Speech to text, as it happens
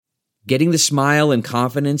Getting the smile and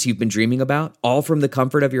confidence you've been dreaming about, all from the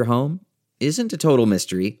comfort of your home, isn't a total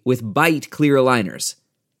mystery with Byte clear aligners.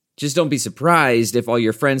 Just don't be surprised if all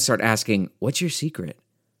your friends start asking, "What's your secret?"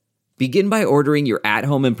 Begin by ordering your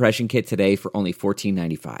at-home impression kit today for only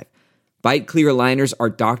 $14.95. Byte clear aligners are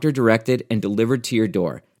doctor-directed and delivered to your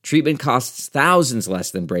door. Treatment costs thousands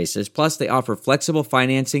less than braces, plus they offer flexible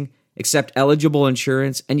financing, accept eligible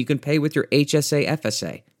insurance, and you can pay with your HSA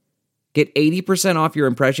FSA. Get 80% off your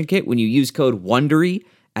impression kit when you use code WONDERY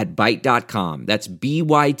at Byte.com. That's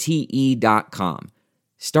BYTE.com.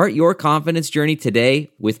 Start your confidence journey today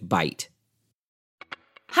with Byte.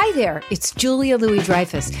 Hi there, it's Julia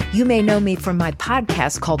Louis-Dreyfus. You may know me from my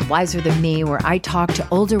podcast called Wiser Than Me, where I talk to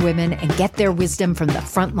older women and get their wisdom from the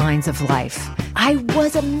front lines of life. I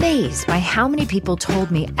was amazed by how many people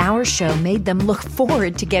told me our show made them look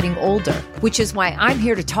forward to getting older, which is why I'm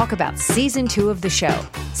here to talk about season 2 of the show.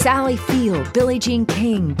 Sally Field, Billie Jean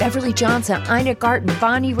King, Beverly Johnson, Ina Garten,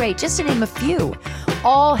 Bonnie Raitt, just to name a few.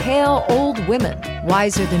 All hail old women.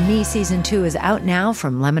 Wiser Than Me season 2 is out now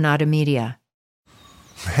from Lemonada Media.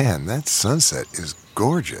 Man, that sunset is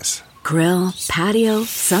gorgeous. Grill, patio,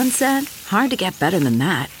 sunset. Hard to get better than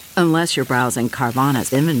that. Unless you're browsing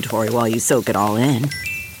Carvana's inventory while you soak it all in.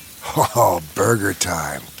 Oh, burger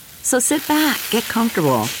time. So sit back, get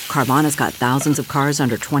comfortable. Carvana's got thousands of cars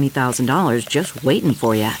under $20,000 just waiting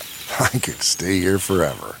for you. I could stay here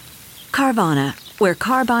forever. Carvana, where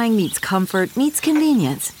car buying meets comfort meets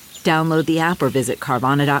convenience. Download the app or visit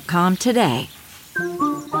Carvana.com today.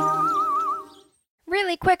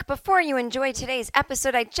 Really quick, before you enjoy today's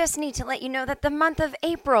episode, I just need to let you know that the month of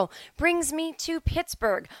April brings me to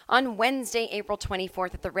Pittsburgh on Wednesday, April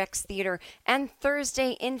 24th at the Rex Theater and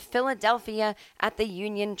Thursday in Philadelphia at the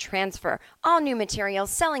Union Transfer. All new material,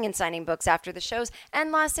 selling and signing books after the shows,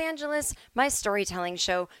 and Los Angeles, my storytelling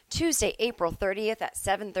show, Tuesday, April 30th at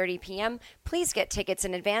 7:30 p.m. Please get tickets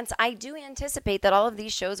in advance. I do anticipate that all of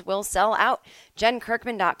these shows will sell out.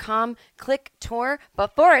 JenKirkman.com, click tour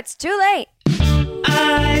before it's too late.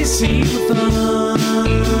 I see the fun.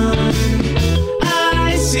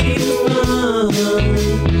 I see the fun.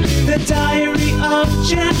 The Diary of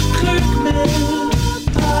Jen Kirkman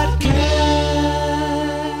podcast.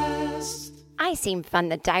 I Seem Fun,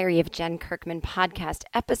 the Diary of Jen Kirkman podcast,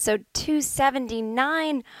 episode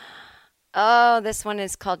 279. Oh, this one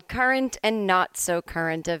is called Current and Not So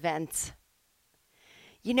Current Events.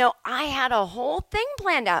 You know, I had a whole thing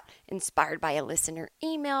planned out, inspired by a listener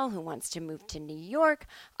email who wants to move to New York.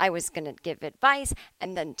 I was going to give advice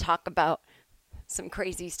and then talk about some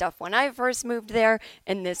crazy stuff when I first moved there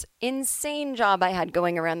and this insane job I had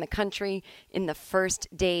going around the country in the first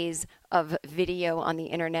days of video on the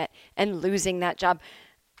internet and losing that job.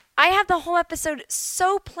 I had the whole episode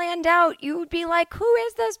so planned out, you would be like, who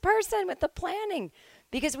is this person with the planning?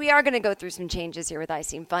 Because we are going to go through some changes here with I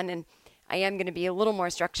Seem Fun, and I am going to be a little more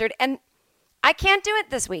structured, and I can't do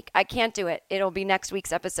it this week. I can't do it. It'll be next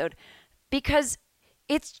week's episode because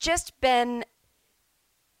it's just been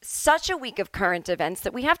such a week of current events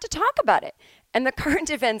that we have to talk about it. And the current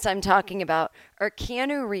events I'm talking about are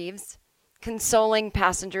Keanu Reeves consoling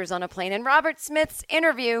passengers on a plane and Robert Smith's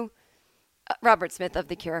interview, Robert Smith of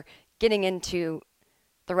The Cure, getting into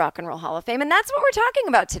the Rock and Roll Hall of Fame. And that's what we're talking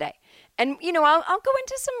about today. And, you know, I'll go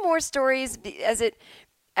into some more stories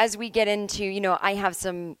as we get into, you know, I have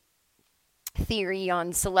some theory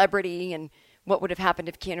on celebrity and what would have happened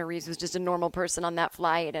if Keanu Reeves was just a normal person on that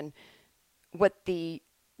flight, and what the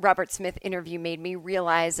Robert Smith interview made me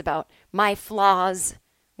realize about my flaws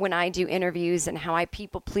when I do interviews and how I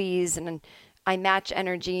people please and I match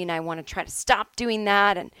energy, and I want to try to stop doing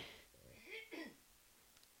that. And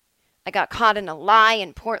I got caught in a lie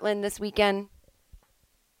in Portland this weekend.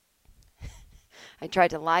 I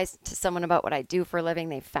tried to lie to someone about what I do for a living.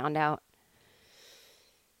 They found out.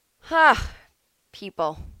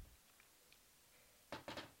 People.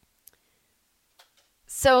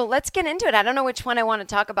 So let's get into it. I don't know which one I want to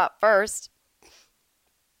talk about first.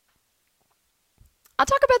 I'll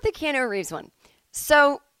talk about the Keanu Reeves one.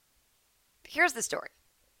 So here's the story.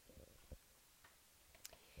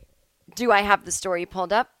 Do I have the story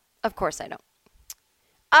pulled up? Of course I don't.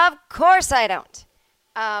 Of course I don't.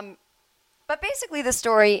 But basically the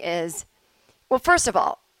story is, well, first of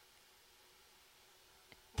all,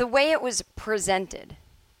 the way it was presented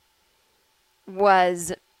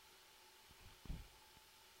was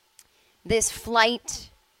this flight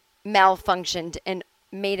malfunctioned and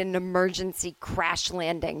made an emergency crash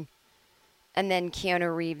landing. And then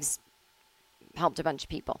Keanu Reeves helped a bunch of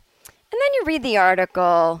people. And then you read the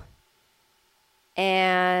article,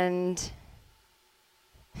 and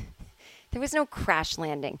there was no crash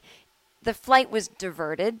landing. The flight was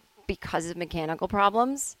diverted because of mechanical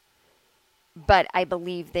problems, but I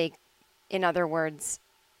believe they, in other words,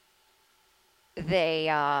 they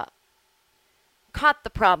caught the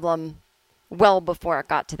problem well before it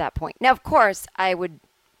got to that point. Now, of course, I would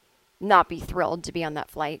not be thrilled to be on that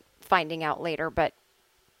flight, finding out later, but,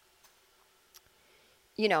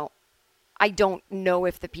 you know, I don't know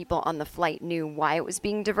if the people on the flight knew why it was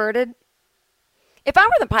being diverted. If I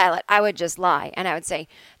were the pilot, I would just lie, and I would say,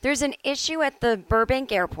 there's an issue at the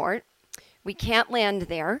Burbank airport. We can't land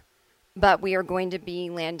there, but we are going to be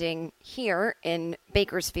landing here in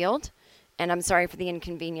Bakersfield, and I'm sorry for the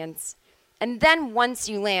inconvenience. And then once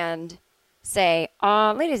you land, say,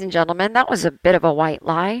 ladies and gentlemen, that was a bit of a white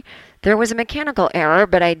lie. There was a mechanical error,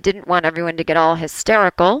 but I didn't want everyone to get all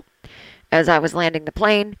hysterical as I was landing the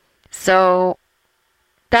plane. So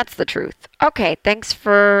that's the truth. Okay, thanks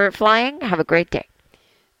for flying. Have a great day.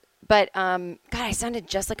 But, God, I sounded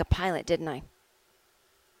just like a pilot, didn't I?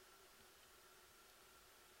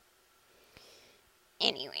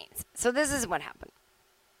 Anyways, so this is what happened.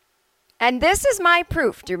 And this is my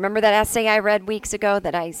proof. Do you remember that essay I read weeks ago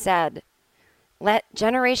that I said,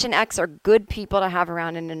 Generation X are good people to have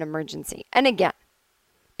around in an emergency? And again,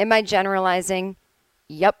 am I generalizing?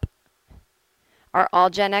 Yep. Are all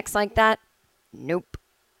Gen X like that? Nope.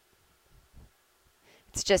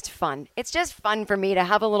 It's just fun. It's just fun for me to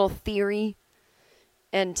have a little theory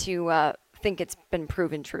and to think it's been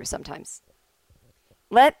proven true sometimes.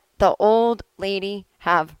 Let the old lady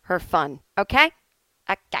have her fun, okay?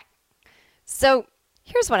 Okay. So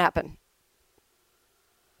here's what happened.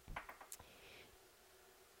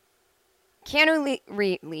 Keanu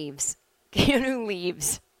Reeves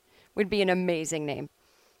would be an amazing name.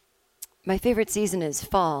 My favorite season is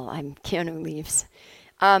fall. I'm Keanu Reeves.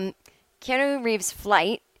 Keanu Reeves'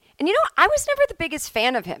 flight. And you know, I was never the biggest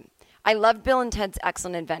fan of him. I loved Bill and Ted's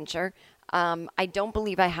Excellent Adventure. I don't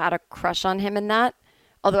believe I had a crush on him in that,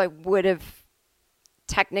 although I would have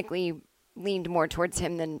technically leaned more towards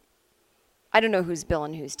him than, I don't know who's Bill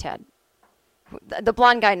and who's Ted. The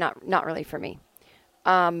blonde guy, not really for me.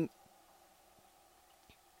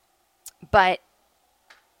 But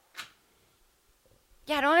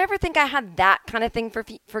yeah, I don't ever think I had that kind of thing for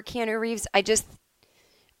Keanu Reeves.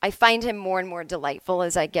 I find him more and more delightful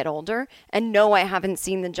as I get older. And no, I haven't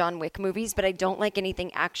seen the John Wick movies, but I don't like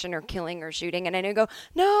anything action or killing or shooting. And I know you go,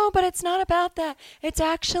 no, but it's not about that. It's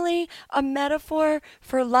actually a metaphor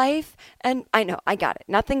for life. And I know, I got it.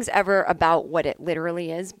 Nothing's ever about what it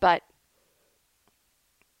literally is, but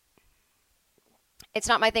it's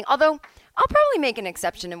not my thing. Although I'll probably make an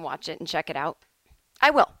exception and watch it and check it out. I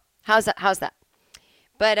will. How's that?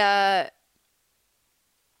 But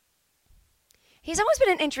he's always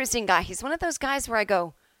been an interesting guy. He's one of those guys where I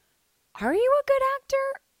go, are you a good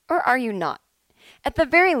actor or are you not? At the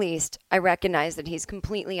very least, I recognize that he's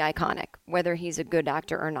completely iconic, whether he's a good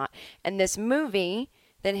actor or not. And this movie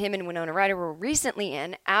that him and Winona Ryder were recently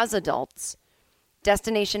in as adults,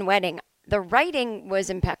 Destination Wedding, the writing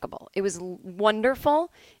was impeccable. It was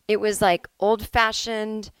wonderful. It was like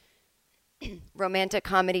old-fashioned romantic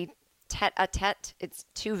comedy tete-a-tete. It's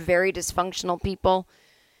two very dysfunctional people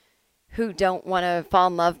who don't want to fall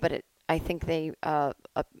in love, but I think they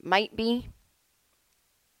might be.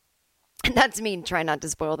 And that's me trying not to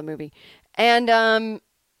spoil the movie. And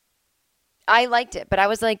I liked it, but I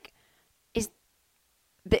was like,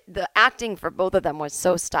 the acting for both of them was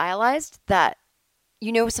so stylized that,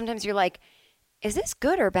 you know, sometimes you're like, is this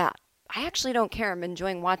good or bad? I actually don't care. I'm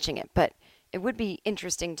enjoying watching it, but it would be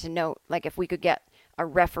interesting to note, like, if we could get a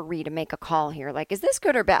referee to make a call here, like, is this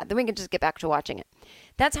good or bad? Then we can just get back to watching it.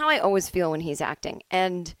 That's how I always feel when he's acting.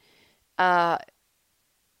 And as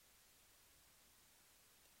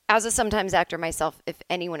a sometimes actor myself, if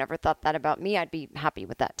anyone ever thought that about me, I'd be happy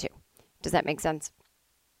with that too. Does that make sense?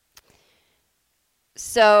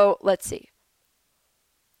 So let's see.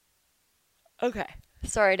 Okay.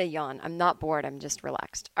 Sorry to yawn. I'm not bored. I'm just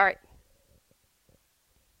relaxed. All right.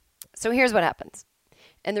 So here's what happens.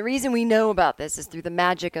 And the reason we know about this is through the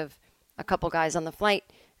magic of a couple guys on the flight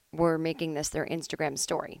were making this their Instagram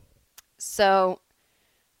story. So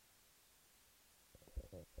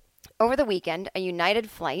over the weekend, a United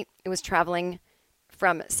flight, it was traveling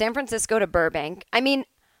from San Francisco to Burbank. I mean,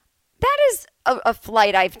 that is a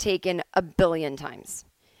flight I've taken a billion times.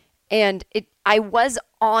 And I was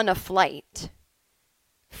on a flight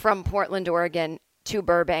from Portland, Oregon to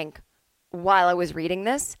Burbank while I was reading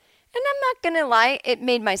this. And I'm not going to lie, it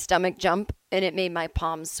made my stomach jump and it made my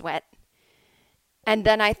palms sweat. And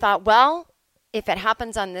then I thought, well, if it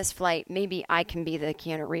happens on this flight, maybe I can be the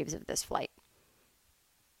Keanu Reeves of this flight.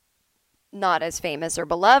 Not as famous or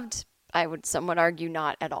beloved, I would somewhat argue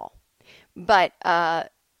not at all. But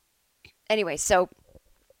Anyway, so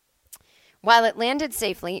while it landed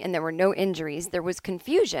safely and there were no injuries, there was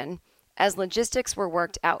confusion as logistics were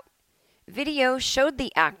worked out. Video showed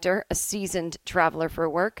the actor, a seasoned traveler for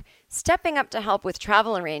work, stepping up to help with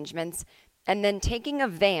travel arrangements and then taking a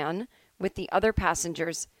van with the other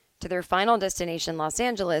passengers to their final destination, Los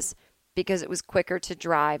Angeles, because it was quicker to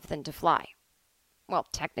drive than to fly. Well,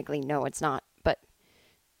 technically, no, it's not, but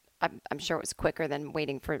I'm sure it was quicker than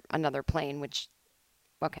waiting for another plane, which,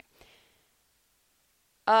 okay.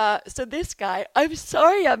 So this guy, I'm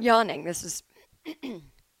sorry I'm yawning. This is,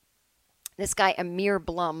 this guy, Amir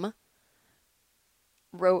Blum,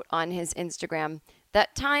 wrote on his Instagram,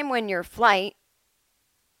 that time when your flight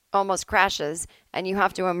almost crashes and you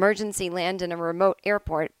have to emergency land in a remote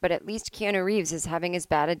airport, but at least Keanu Reeves is having as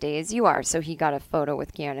bad a day as you are. So he got a photo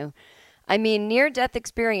with Keanu. I mean, near-death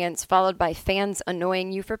experience followed by fans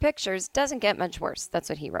annoying you for pictures doesn't get much worse. That's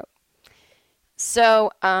what he wrote.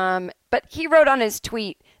 So, but he wrote on his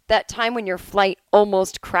tweet, that time when your flight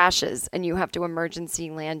almost crashes and you have to emergency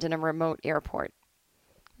land in a remote airport.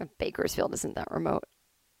 Bakersfield isn't that remote.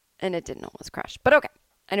 And it didn't almost crash. But okay,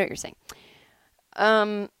 I know what you're saying.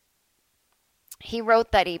 He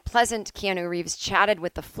wrote that a pleasant Keanu Reeves chatted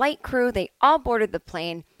with the flight crew. They all boarded the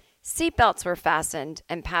plane. Seatbelts were fastened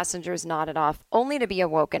and passengers nodded off, only to be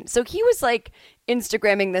awoken. So he was like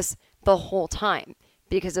Instagramming this the whole time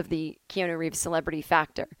because of the Keanu Reeves celebrity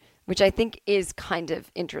factor, which I think is kind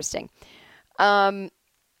of interesting. Only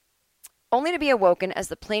to be awoken as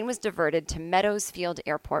the plane was diverted to Meadows Field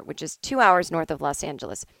Airport, which is 2 hours north of Los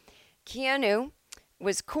Angeles. Keanu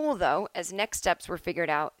was cool, though, as next steps were figured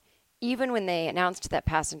out, even when they announced that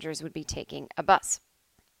passengers would be taking a bus.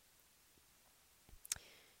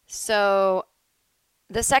 So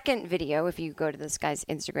the second video, if you go to this guy's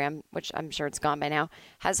Instagram, which I'm sure it's gone by now,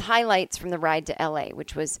 has highlights from the ride to LA,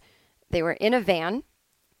 which was they were in a van.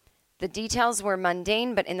 The details were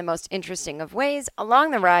mundane, but in the most interesting of ways. Along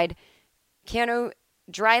the ride, Keanu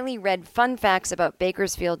dryly read fun facts about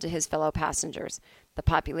Bakersfield to his fellow passengers. The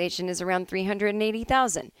population is around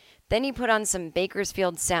 380,000. Then he put on some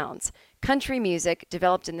Bakersfield sounds, country music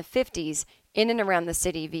developed in the 50s in and around the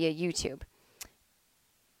city via YouTube.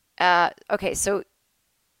 Okay, so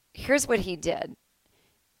here's what he did.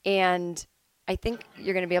 And I think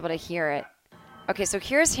you're going to be able to hear it. Okay, so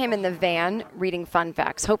here's him in the van reading fun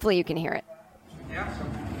facts. Hopefully you can hear it.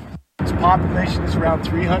 Its population is around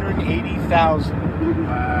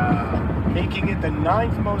 380,000, making it the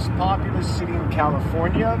 9th most populous city in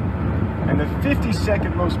California and the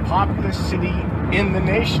 52nd most populous city in the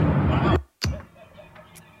nation.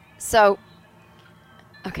 So,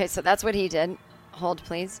 okay, so that's what he did. Hold,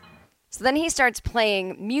 please. So then he starts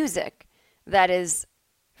playing music that is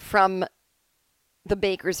from the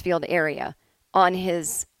Bakersfield area on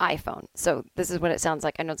his iPhone. So this is what it sounds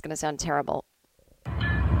like. I know it's going to sound terrible.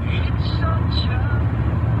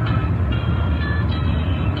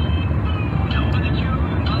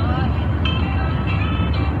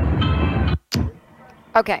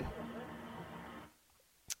 Okay.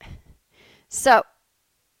 So,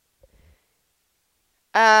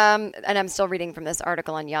 and I'm still reading from this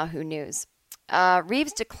article on Yahoo News.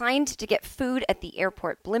 Reeves declined to get food at the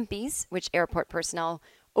airport Blimpies, which airport personnel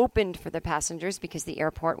opened for the passengers because the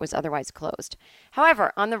airport was otherwise closed.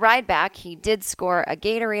 However, on the ride back, he did score a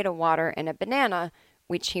Gatorade, a water, and a banana,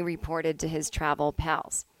 which he reported to his travel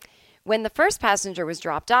pals. When the first passenger was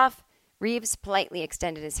dropped off, Reeves politely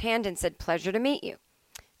extended his hand and said, "Pleasure to meet you."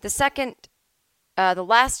 The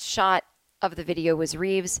last shot of the video was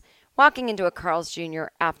Reeves walking into a Carl's Jr.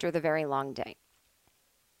 after the very long day.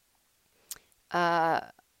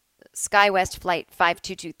 SkyWest Flight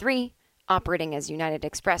 5223, operating as United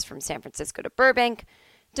Express from San Francisco to Burbank,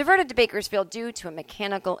 diverted to Bakersfield due to a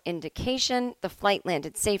mechanical indication. The flight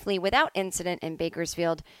landed safely without incident in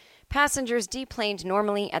Bakersfield. Passengers deplaned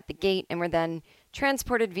normally at the gate and were then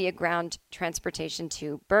transported via ground transportation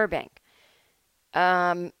to Burbank.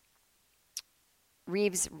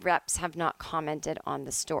 Reeves reps have not commented on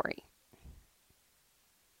the story.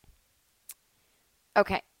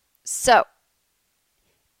 Okay, so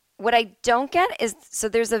what I don't get is, so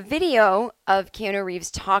there's a video of Keanu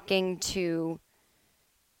Reeves talking to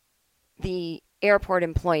the airport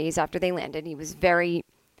employees after they landed. He was very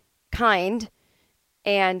kind,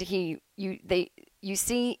 and you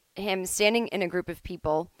see him standing in a group of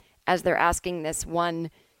people as they're asking this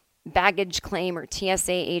one baggage claim or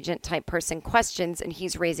TSA agent type person questions, and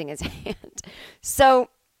he's raising his hand.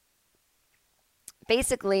 So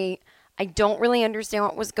basically, I don't really understand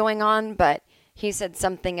what was going on, but he said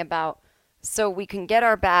something about, so we can get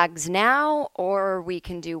our bags now, or we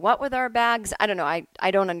can do what with our bags? I don't know.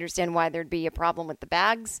 I don't understand why there'd be a problem with the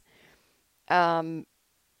bags.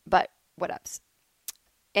 But whatevs.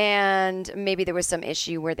 And maybe there was some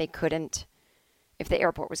issue where they couldn't, if the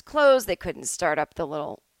airport was closed, they couldn't start up the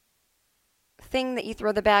little thing that you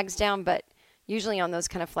throw the bags down. But usually on those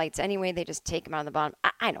kind of flights anyway, they just take them out of the bottom.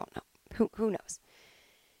 I don't know. Who knows?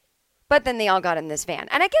 But then they all got in this van.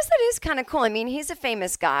 And I guess that is kind of cool. I mean, he's a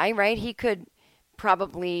famous guy, right? He could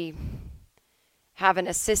probably have an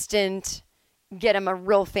assistant get him a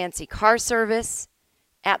real fancy car service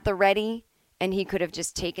at the ready, and he could have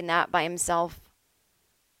just taken that by himself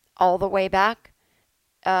all the way back.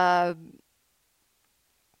 To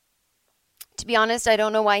be honest, I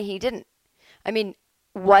don't know why he didn't. I mean,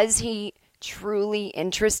 was he truly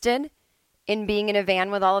interested in being in a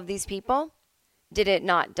van with all of these people? Did it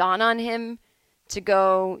not dawn on him to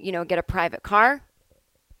go, get a private car?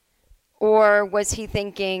 Or was he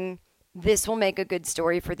thinking, this will make a good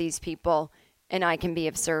story for these people and I can be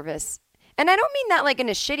of service? And I don't mean that like in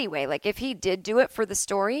a shitty way. Like if he did do it for the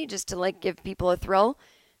story, just to like give people a thrill,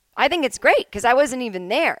 I think it's great because I wasn't even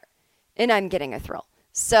there and I'm getting a thrill.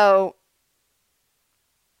 So,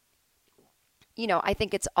 I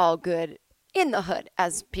think it's all good in the hood,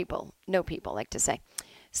 as people like to say.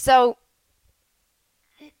 So,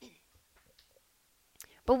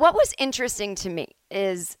 but what was interesting to me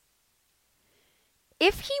is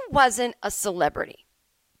if he wasn't a celebrity,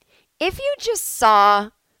 if you just saw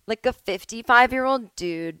like a 55-year-old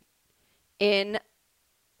dude in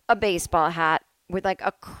a baseball hat with like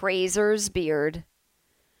a crazer's beard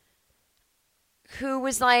who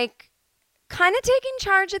was like kind of taking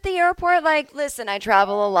charge at the airport, like, listen, I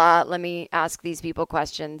travel a lot. Let me ask these people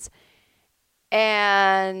questions.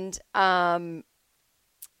 And, then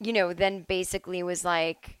basically was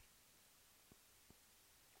like,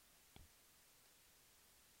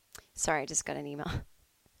 sorry, I just got an email.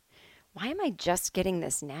 Why am I just getting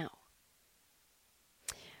this now?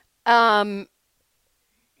 I'm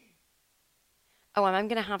going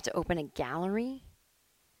to have to open a gallery.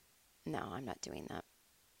 No, I'm not doing that.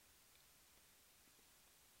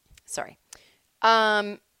 Sorry.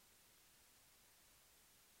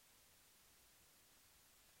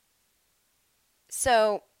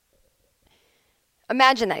 So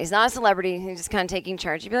imagine that. He's not a celebrity. He's just kind of taking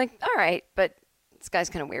charge. You'd be like, all right, but this guy's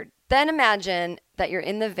kind of weird. Then imagine that you're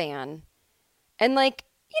in the van and like,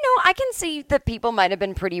 I can see that people might have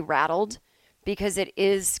been pretty rattled because it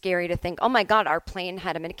is scary to think, oh my God, our plane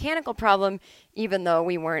had a mechanical problem, even though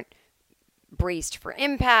we weren't braced for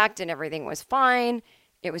impact and everything was fine.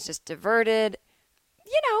 It was just diverted.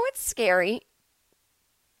 It's scary.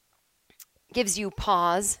 Gives you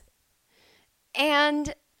pause.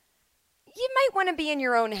 And you might want to be in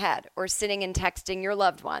your own head or sitting and texting your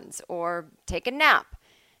loved ones or take a nap.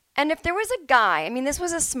 And if there was a guy, I mean, this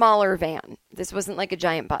was a smaller van. This wasn't like a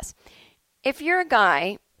giant bus. If you're a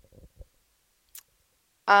guy,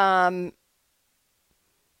 if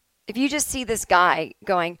you just see this guy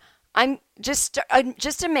going, I'm just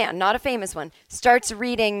a man, not a famous one, starts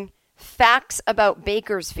reading facts about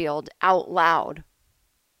Bakersfield out loud,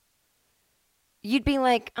 you'd be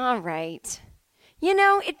like, all right.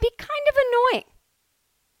 It'd be kind of annoying.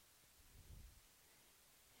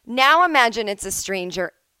 Now imagine it's a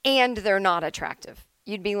stranger and they're not attractive.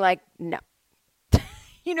 You'd be like, no.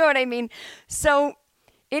 You know what I mean? So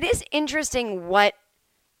it is interesting what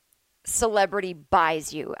celebrity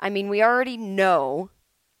buys you. I mean, we already know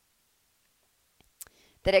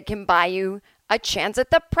that it can buy you a chance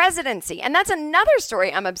at the presidency. And that's another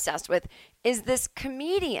story I'm obsessed with, is this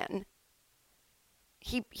comedian.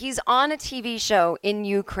 He's on a TV show in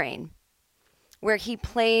Ukraine where he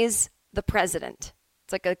plays the president.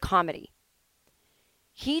 It's like a comedy.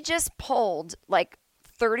 He just polled like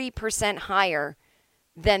 30% higher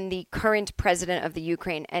than the current president of the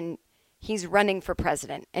Ukraine, and he's running for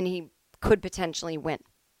president, and he could potentially win.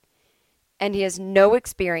 And he has no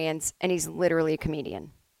experience, and he's literally a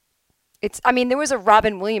comedian. There was a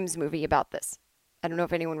Robin Williams movie about this. I don't know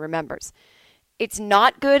if anyone remembers. It's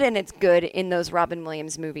not good, and it's good in those Robin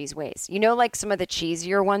Williams movies ways. Like some of the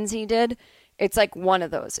cheesier ones he did? It's like one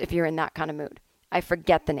of those if you're in that kind of mood. I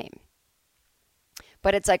forget the name.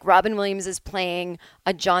 But it's like Robin Williams is playing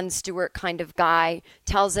a Jon Stewart kind of guy,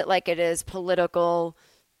 tells it like it is, political,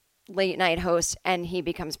 late night host, and he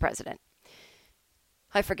becomes president.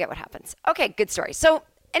 I forget what happens. Okay, good story. So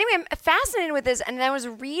anyway, I'm fascinated with this, and I was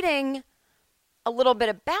reading a little bit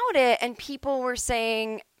about it, and people were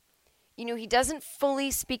saying, he doesn't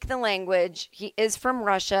fully speak the language. He is from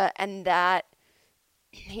Russia, and that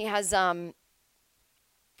he has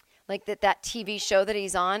like that TV show that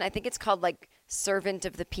he's on. I think it's called like Servant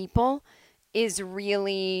of the People, is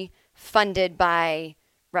really funded by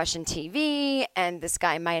Russian TV, and this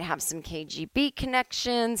guy might have some KGB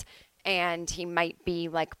connections, and he might be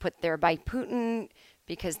like put there by Putin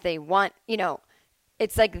because they want,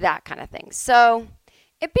 it's like that kind of thing. So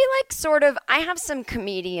it'd be like sort of, I have some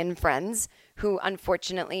comedian friends who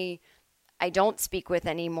unfortunately I don't speak with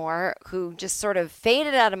anymore, who just sort of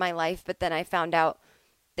faded out of my life, but then I found out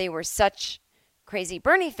they were such crazy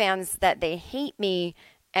Bernie fans that they hate me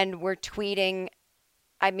and were tweeting.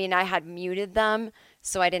 I mean, I had muted them,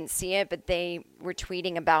 so I didn't see it, but they were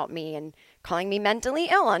tweeting about me and calling me mentally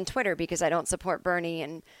ill on Twitter because I don't support Bernie.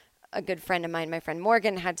 And a good friend of mine, my friend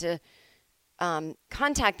Morgan, had to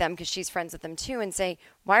contact them because she's friends with them too and say,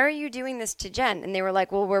 why are you doing this to Jen? And they were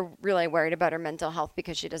like, well, we're really worried about her mental health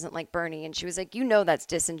because she doesn't like Bernie. And she was like, that's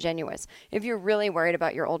disingenuous. If you're really worried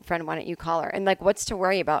about your old friend, why don't you call her? And like, what's to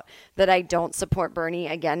worry about that I don't support Bernie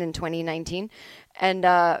again in 2019?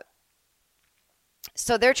 And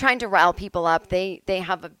so they're trying to rile people up. They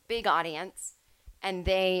have a big audience, and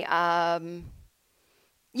they,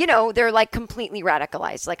 they're like completely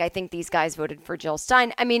radicalized. Like, I think these guys voted for Jill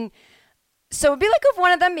Stein. I mean, so it'd be like if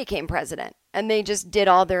one of them became president and they just did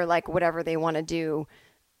all their like whatever they want to do,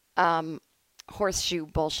 horseshoe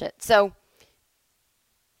bullshit. So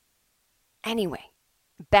anyway,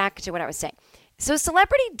 back to what I was saying. So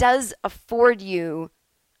celebrity does afford you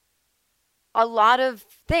a lot of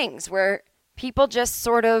things where people just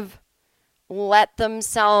sort of let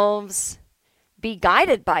themselves be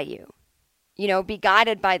guided by you, be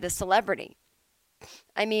guided by the celebrity.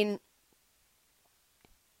 I mean,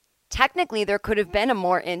 technically, there could have been a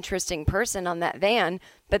more interesting person on that van,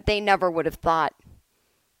 but they never would have thought,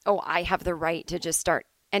 oh, I have the right to just start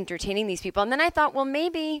entertaining these people. And then I thought, well,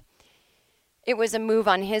 maybe it was a move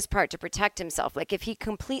on his part to protect himself. Like, if he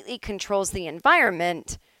completely controls the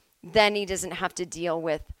environment, then he doesn't have to deal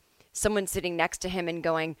with someone sitting next to him and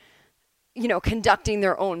going, conducting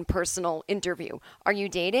their own personal interview. Are you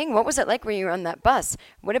dating? What was it like when you were on that bus?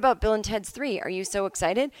 What about Bill and Ted's 3? Are you so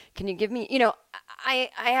excited? Can you give me, I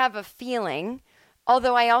have a feeling,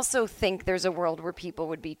 although I also think there's a world where people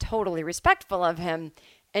would be totally respectful of him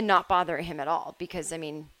and not bother him at all. Because, I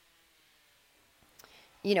mean,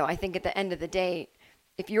 I think at the end of the day,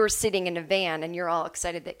 if you're sitting in a van and you're all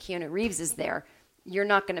excited that Keanu Reeves is there, you're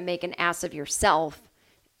not going to make an ass of yourself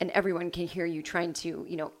and everyone can hear you trying to,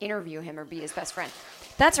 interview him or be his best friend.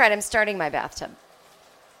 That's right, I'm starting my bathtub.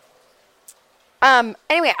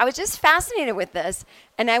 Anyway, I was just fascinated with this,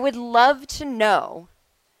 and I would love to know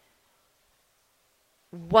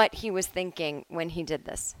what he was thinking when he did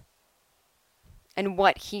this and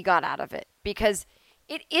what he got out of it, because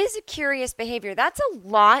it is a curious behavior. That's a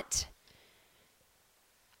lot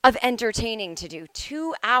of entertaining to do.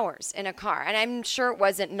 2 hours in a car, and I'm sure it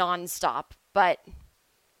wasn't nonstop, but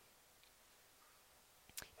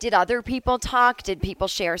did other people talk? Did people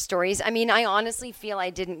share stories? I mean, I honestly feel I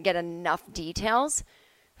didn't get enough details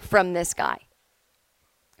from this guy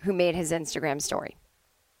who made his Instagram story.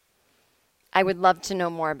 I would love to know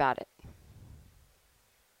more about it.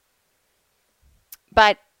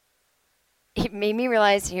 But it made me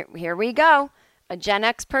realize, here we go. A Gen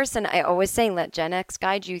X person, I always say, let Gen X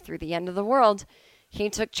guide you through the end of the world. He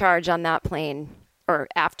took charge on that plane, or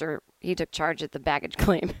after he took charge at the baggage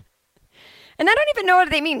claim. And I don't even know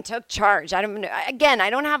what they mean, took charge. I don't know. Again,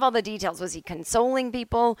 I don't have all the details. Was he consoling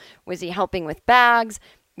people? Was he helping with bags?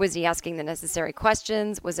 Was he asking the necessary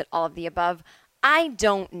questions? Was it all of the above? I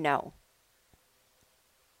don't know.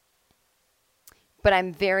 But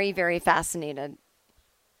I'm very, very fascinated.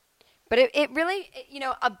 But it really,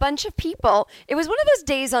 a bunch of people, it was one of those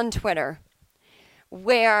days on Twitter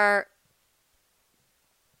where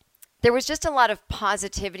there was just a lot of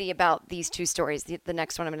positivity about these two stories. The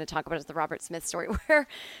next one I'm going to talk about is the Robert Smith story, where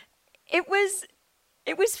it was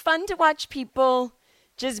fun to watch people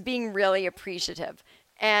just being really appreciative.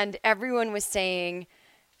 And everyone was saying,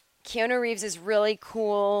 Keanu Reeves is really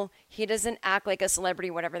cool. He doesn't act like a celebrity,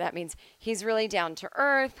 whatever that means. He's really down to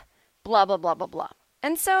earth, blah, blah, blah, blah, blah.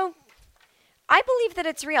 And so I believe that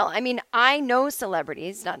it's real. I mean, I know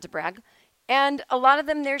celebrities, not to brag, and a lot of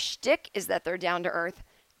them, their shtick is that they're down to earth.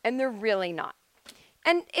 And they're really not.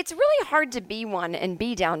 And it's really hard to be one and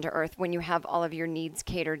be down to earth when you have all of your needs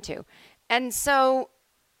catered to. And so,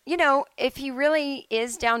 if he really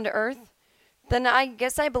is down to earth, then I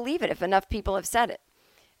guess I believe it if enough people have said it.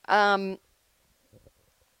 But,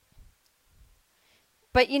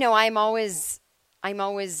 I'm always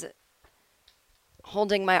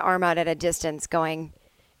holding my arm out at a distance going,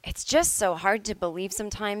 it's just so hard to believe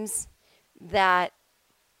sometimes that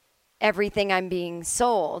everything I'm being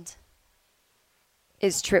sold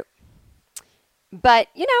is true. But,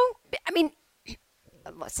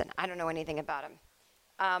 listen, I don't know anything about him.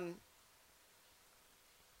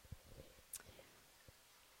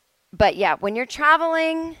 But yeah, when you're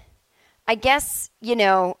traveling, I guess,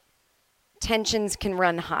 tensions can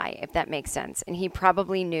run high, if that makes sense. And he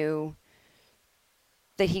probably knew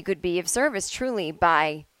that he could be of service truly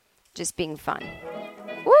by just being fun.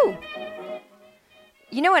 Woo!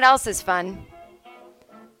 You know what else is fun?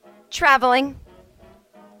 Traveling.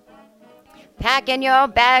 Packing your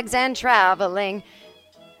bags and traveling.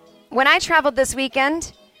 When I traveled this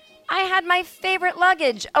weekend, I had my favorite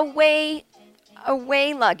luggage, away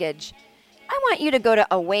luggage. I want you to go to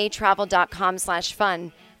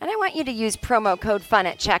awaytravel.com/fun, and I want you to use promo code FUN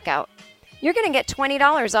at checkout. You're going to get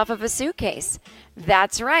 $20 off of a suitcase.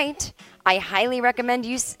 That's right. I highly recommend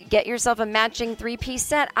you get yourself a matching 3-piece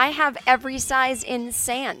set. I have every size in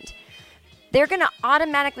sand. They're going to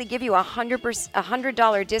automatically give you a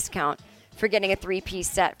 $100 discount for getting a 3-piece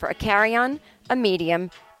set for a carry-on, a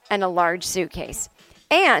medium, and a large suitcase.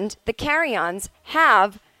 And the carry-ons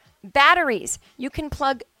have batteries. You can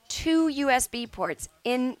plug 2 USB ports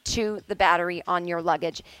into the battery on your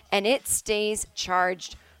luggage, and it stays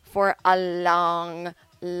charged for a long,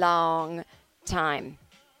 long time.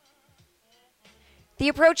 The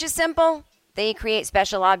approach is simple. They create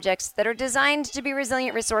special objects that are designed to be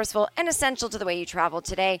resilient, resourceful, and essential to the way you travel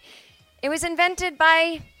today. It was invented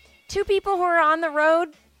by 2 people who are on the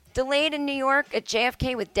road, delayed in New York at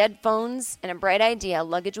JFK with dead phones and a bright idea,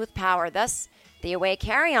 luggage with power. Thus, the Away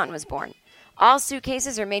carry-on was born. All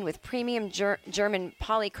suitcases are made with premium German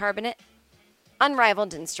polycarbonate,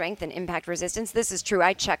 unrivaled in strength and impact resistance. This is true.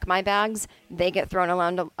 I check my bags. They get thrown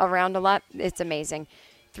around a lot. It's amazing.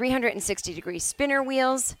 360-degree spinner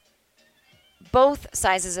wheels. Both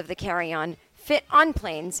sizes of the carry-on fit on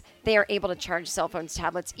planes. They are able to charge cell phones,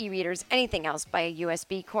 tablets, e-readers, anything else by a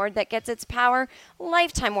USB cord that gets its power.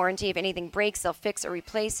 Lifetime warranty. If anything breaks, they'll fix or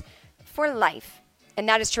replace for life. And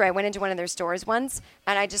that is true. I went into one of their stores once,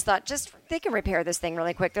 and I just thought, they can repair this thing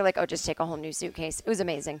really quick. They're like, just take a whole new suitcase. It was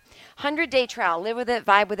amazing. 100-day trial. Live with it,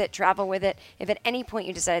 vibe with it, travel with it. If at any point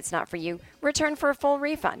you decide it's not for you, return for a full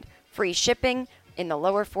refund. Free shipping in the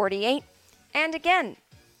lower 48. And again,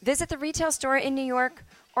 visit the retail store in New York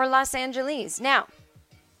or Los Angeles. Now,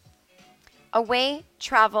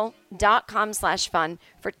 awaytravel.com/fun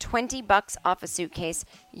for $20 off a suitcase.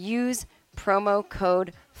 Use promo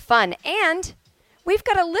code FUN. And we've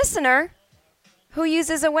got a listener who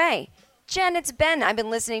uses Away. Jen, it's Ben. I've been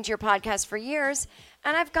listening to your podcast for years,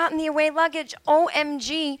 and I've gotten the Away luggage.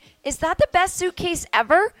 OMG. Is that the best suitcase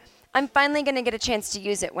ever? I'm finally going to get a chance to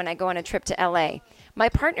use it when I go on a trip to LA. My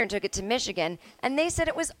partner took it to Michigan, and they said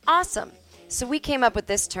it was awesome. So we came up with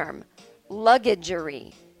this term,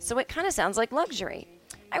 luggagery. So it kind of sounds like luxury.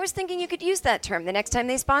 I was thinking you could use that term the next time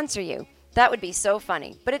they sponsor you. That would be so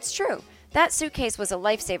funny, but it's true. That suitcase was a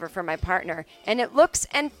lifesaver for my partner, and it looks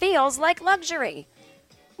and feels like luxury.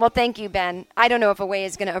 Well, thank you, Ben. I don't know if Away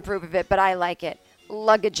is going to approve of it, but I like it.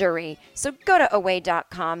 Luggagery. So go to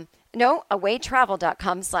away.com. No,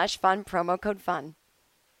 awaytravel.com/fun, promo code FUN.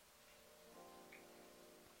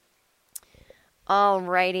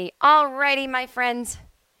 Alrighty, my friends.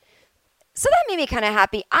 So that made me kind of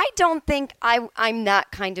happy. I don't think I'm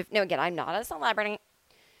that kind of, no, again, I'm not a celebrity.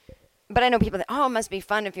 But I know people that, it must be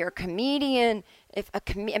fun if you're a comedian.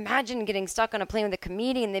 Imagine getting stuck on a plane with a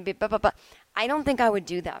comedian. They'd be blah, blah, blah. I don't think I would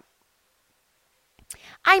do that.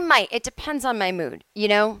 I might. It depends on my mood,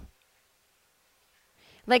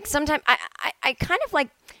 Like sometimes I kind of like,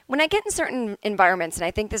 when I get in certain environments, and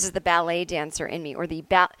I think this is the ballet dancer in me, or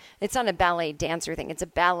it's not a ballet dancer thing. It's a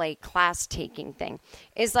ballet class taking thing.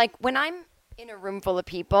 Is like when I'm in a room full of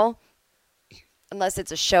people, unless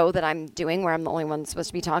it's a show that I'm doing where I'm the only one supposed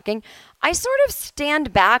to be talking, I sort of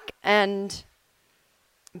stand back and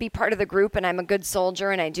be part of the group, and I'm a good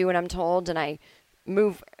soldier, and I do what I'm told, and I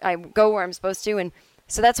go where I'm supposed to, and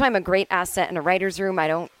so that's why I'm a great asset in a writer's room. I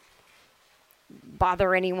don't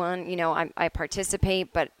bother anyone, I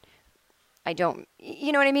participate, but I don't,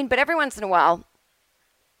 you know what I mean? But every once in a while,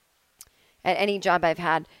 at any job I've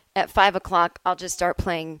had, at 5 o'clock, I'll just start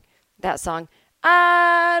playing that song.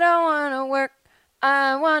 I don't want to work.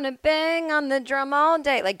 I want to bang on the drum all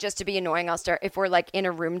day. Like, just to be annoying, I'll start, if we're like in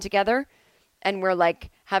a room together and we're like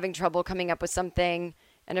having trouble coming up with something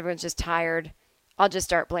and everyone's just tired, I'll just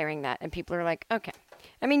start blaring that. And people are like, okay.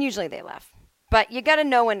 I mean, usually they laugh. But you got to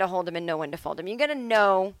know when to hold them and know when to fold them. You got to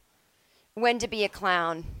know when to be a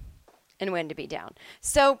clown and when to be down.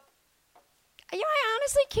 So, I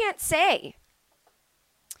honestly can't say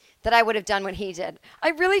that I would have done what he did. I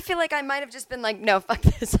really feel like I might have just been like, no, fuck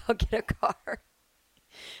this, I'll get a car.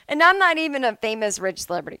 And I'm not even a famous rich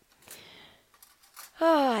celebrity.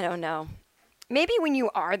 Oh, I don't know. maybe when you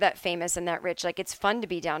are that famous and that rich, like it's fun to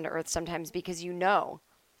be down to earth sometimes because you know.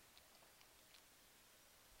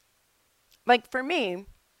 Like for me,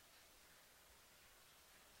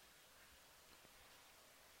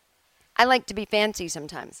 I like to be fancy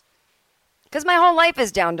sometimes because my whole life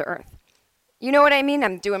is down to earth. You know what I mean?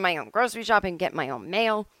 I'm doing my own grocery shopping, getting my own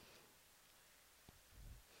mail.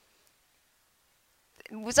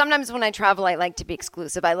 Sometimes when I travel, I like to be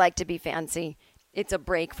exclusive. I like to be fancy. It's a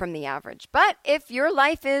break from the average. But if your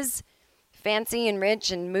life is fancy and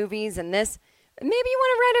rich and movies and this, maybe you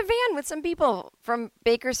want to rent a van with some people from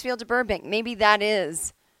Bakersfield to Burbank. Maybe that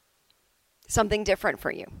is something different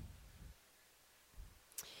for you.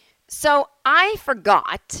 So I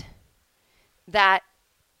forgot that,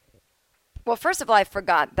 well, first of all, I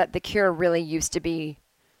forgot that The Cure really used to be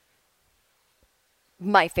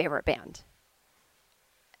my favorite band.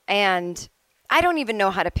 And I don't even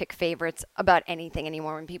know how to pick favorites about anything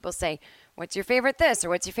anymore. When people say, what's your favorite this or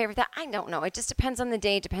what's your favorite that? I don't know. It just depends on the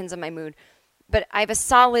day, it depends on my mood. But I have a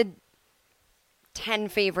solid 10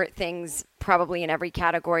 favorite things probably in every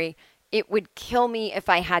category. It would kill me if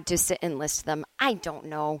I had to sit and list them. I don't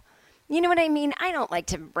know. You know what I mean? I don't like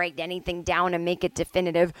to break anything down and make it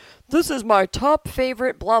definitive. This is my top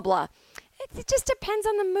favorite, blah, blah. It just depends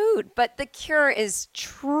on the mood. But The Cure is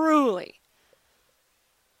truly,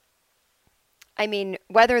 I mean,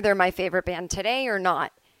 whether they're my favorite band today or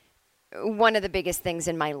not, one of the biggest things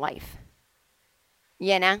in my life.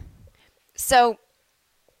 You know? So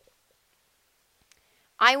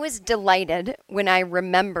I was delighted when I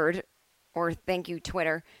remembered, or thank you,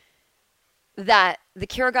 Twitter, that The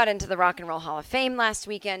Cure got into the Rock and Roll Hall of Fame last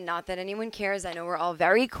weekend. Not that anyone cares. I know we're all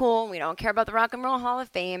very cool. We don't care about the Rock and Roll Hall of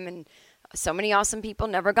Fame, and so many awesome people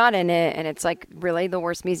never got in it, and it's like really the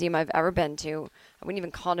worst museum I've ever been to. I wouldn't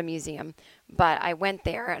even call it a museum, but I went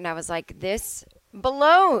there, and I was like, this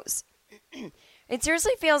blows. It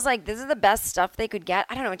seriously feels like this is the best stuff they could get.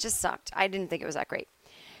 I don't know. It just sucked. I didn't think it was that great.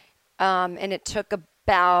 And it took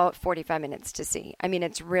about 45 minutes to see. I mean,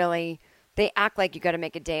 it's really, they act like you got to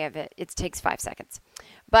make a day of it. It takes 5 seconds.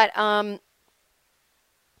 But I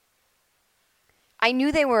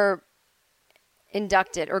knew they were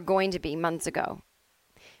inducted or going to be months ago.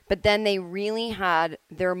 But then they really had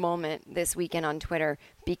their moment this weekend on Twitter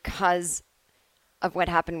because of what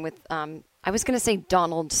happened with, I was going to say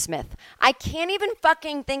Donald Smith. I can't even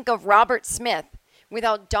fucking think of Robert Smith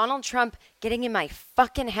without Donald Trump getting in my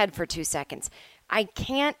fucking head for 2 seconds. I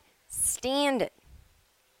can't stand it.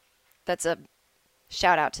 That's a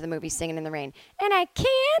shout out to the movie Singing in the Rain. And I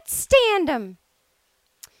can't stand him.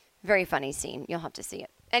 Very funny scene. You'll have to see it.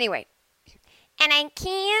 Anyway. And I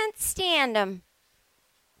can't stand him.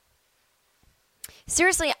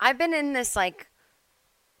 Seriously, I've been in this, like,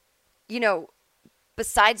 you know,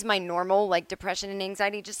 besides my normal, like, depression and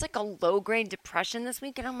anxiety, just like a low-grade depression this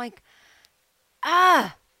week. And I'm like,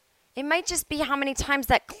 it might just be how many times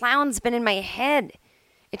that clown's been in my head.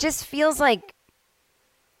 It just feels like,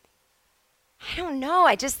 I don't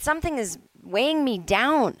know. Something is weighing me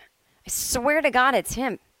down. I swear to God, it's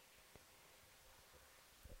him.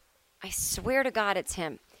 I swear to God, it's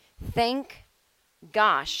him. Thank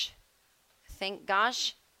gosh,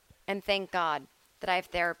 and thank God that I have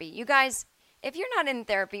therapy. You guys, if you're not in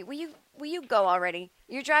therapy, will you go already?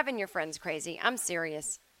 You're driving your friends crazy. I'm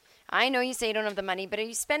serious. I know you say you don't have the money, but are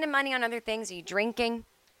you spending money on other things? Are you drinking?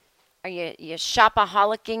 Are you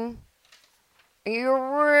shopaholicking? Are you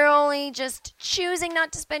really just choosing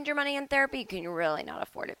not to spend your money on therapy? Can you really not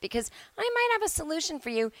afford it? Because I might have a solution for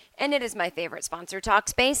you, and it is my favorite sponsor,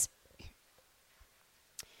 Talkspace.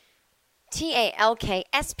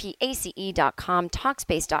 TalkSpace.com,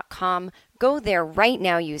 Talkspace.com. Go there right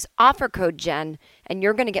now. Use offer code Jen, and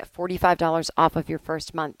you're going to get $45 off of your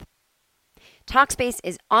first month. Talkspace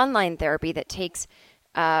is online therapy that takes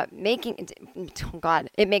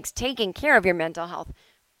it makes taking care of your mental health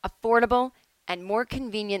affordable and more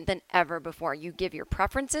convenient than ever before. You give your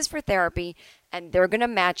preferences for therapy, and they're going to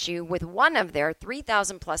match you with one of their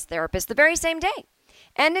 3,000 plus therapists the very same day.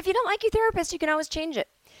 And if you don't like your therapist, you can always change it.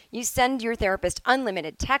 You send your therapist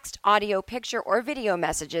unlimited text, audio, picture, or video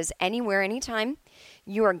messages anywhere, anytime.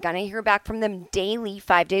 You are going to hear back from them daily,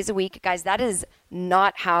 5 days a week. Guys, that is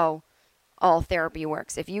not how all therapy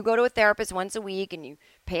works. If you go to a therapist once a week and you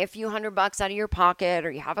pay a few $100 out of your pocket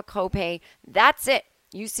or you have a copay, that's it.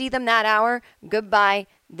 You see them that hour, goodbye.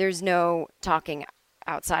 There's no talking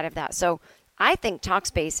outside of that. So I think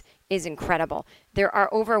Talkspace is incredible. There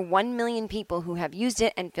are over 1 million people who have used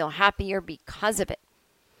it and feel happier because of it.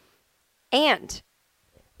 And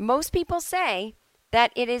most people say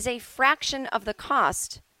that it is a fraction of the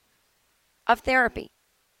cost of therapy.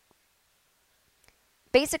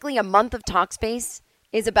 Basically, a month of Talkspace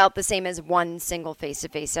is about the same as one single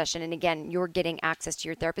face-to-face session. And again, you're getting access to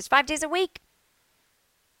your therapist 5 days a week.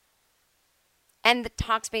 And the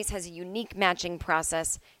Talkspace has a unique matching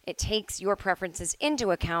process. It takes your preferences into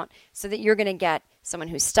account so that you're going to get someone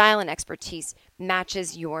whose style and expertise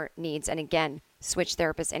matches your needs. And again, switch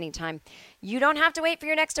therapists anytime. You don't have to wait for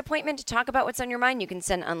your next appointment to talk about what's on your mind. You can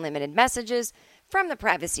send unlimited messages from the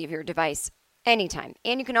privacy of your device anytime.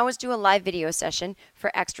 And you can always do a live video session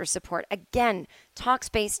for extra support. Again,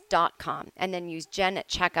 Talkspace.com. And then use Jen at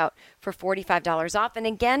checkout for $45 off. And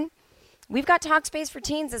again, we've got Talkspace for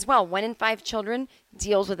teens as well. 1 in 5 children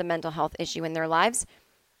deals with a mental health issue in their lives.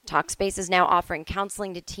 Talkspace is now offering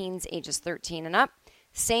counseling to teens ages 13 and up.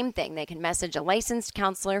 Same thing. They can message a licensed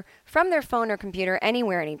counselor from their phone or computer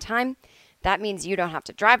anywhere, anytime. That means you don't have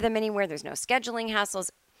to drive them anywhere. There's no scheduling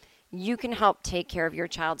hassles. You can help take care of your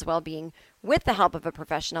child's well-being with the help of a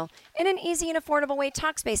professional in an easy and affordable way.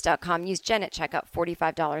 Talkspace.com. Use Jen at checkout.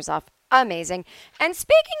 $45 off. Amazing. And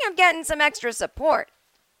speaking of getting some extra support,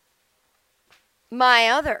 my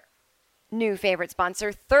other new favorite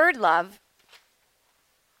sponsor, Third Love.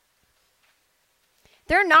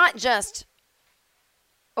 They're not just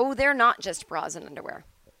bras and underwear.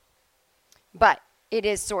 But it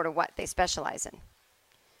is sort of what they specialize in.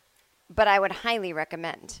 But I would highly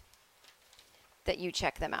recommend that you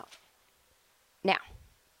check them out. Now,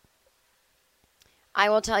 I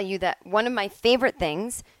will tell you that one of my favorite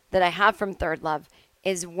things that I have from Third Love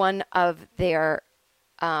is one of their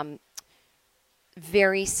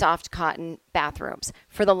very soft cotton bathrobes.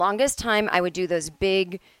 For the longest time, I would do those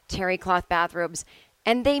big terry cloth bathrobes,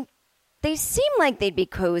 and they seem like they'd be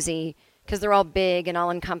cozy because they're all big and all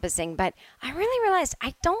encompassing, but I really realized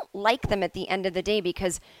I don't like them at the end of the day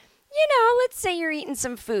because, let's say you're eating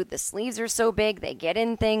some food. The sleeves are so big, they get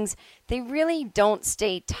in things. They really don't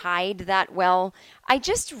stay tied that well. I'm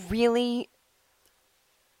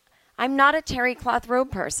not a terry cloth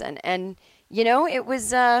robe person, and, it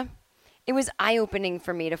was eye-opening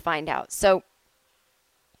for me to find out. So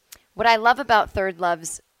what I love about Third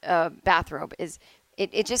Love's bathrobe is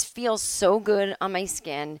it just feels so good on my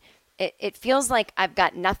skin. It feels like I've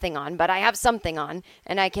got nothing on, but I have something on,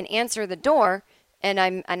 and I can answer the door, and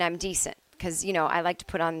I'm decent because, I like to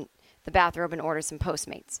put on the bathrobe and order some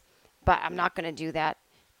Postmates. But I'm not going to do that,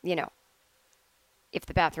 if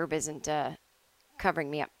the bathrobe isn't covering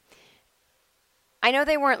me up. I know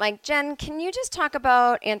they weren't like, Jen, can you just talk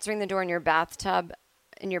about answering the door in your bathtub,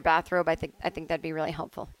 in your bathrobe? I think that'd be really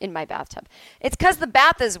helpful in my bathtub. It's because the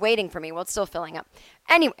bath is waiting for me. Well, it's still filling up.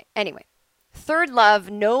 Anyway, Third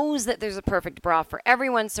Love knows that there's a perfect bra for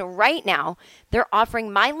everyone. So right now, they're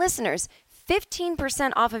offering my listeners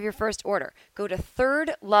 15% off of your first order. Go to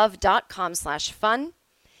thirdlove.com/fun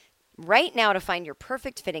right now to find your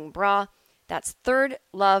perfect fitting bra. That's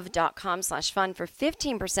thirdlove.com/fun for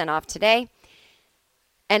 15% off today.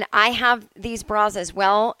 And I have these bras as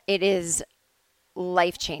well. It is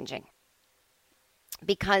life-changing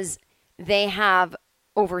because they have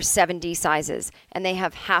over 70 sizes and they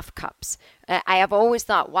have half cups. I have always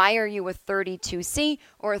thought, why are you a 32C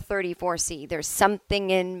or a 34C? There's something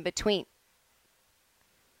in between.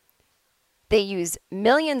 They use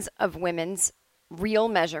millions of women's real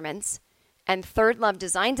measurements, and Third Love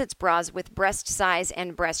designs its bras with breast size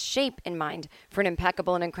and breast shape in mind for an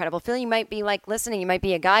impeccable and incredible feel. You might be listening, you might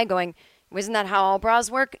be a guy going, isn't that how all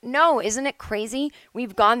bras work? No, isn't it crazy?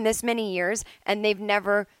 We've gone this many years, and they've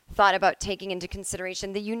never thought about taking into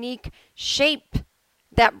consideration the unique shape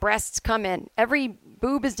that breasts come in. Every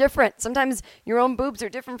boob is different. Sometimes your own boobs are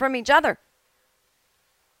different from each other.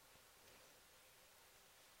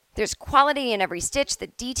 There's quality in every stitch. The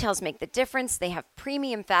details make the difference. They have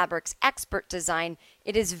premium fabrics, expert design.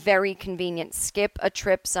 It is very convenient. Skip a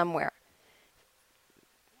trip somewhere.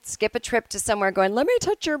 Skip a trip to somewhere going, let me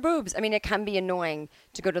touch your boobs. I mean, it can be annoying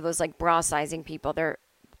to go to those bra sizing people.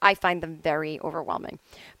 I find them very overwhelming.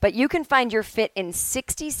 But you can find your fit in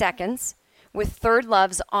 60 seconds with Third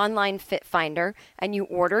Love's online fit finder, and you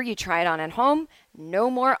try it on at home. No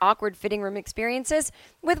more awkward fitting room experiences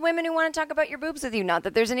with women who want to talk about your boobs with you. Not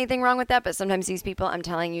that there's anything wrong with that, but sometimes these people, I'm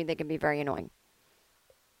telling you, they can be very annoying.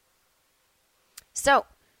 So,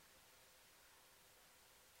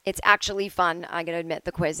 it's actually fun. I gotta admit,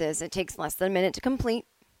 the quiz is. It takes less than a minute to complete.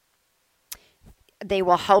 They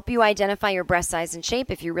will help you identify your breast size and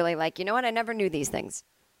shape if you really like, I never knew these things.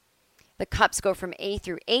 The cups go from A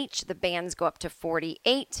through H. The bands go up to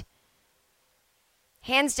 48.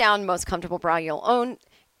 Hands down, most comfortable bra you'll own.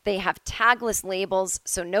 They have tagless labels,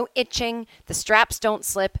 so no itching. The straps don't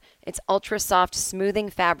slip. It's ultra soft, smoothing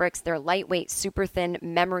fabrics. They're lightweight, super thin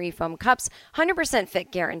memory foam cups. 100%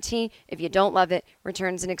 fit guarantee. If you don't love it,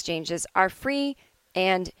 returns and exchanges are free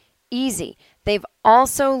and easy. They've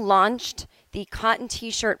also launched the cotton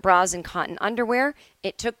t-shirt, bras, and cotton underwear.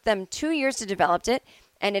 It took them 2 years to develop it,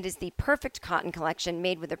 and it is the perfect cotton collection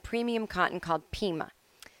made with a premium cotton called Pima.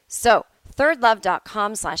 So,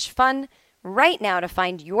 thirdlove.com/fun right now to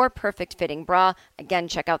find your perfect fitting bra. Again,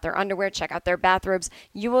 check out their underwear, check out their bathrobes.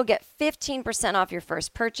 You will get 15% off your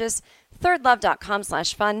first purchase.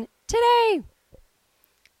 thirdlove.com/fun today.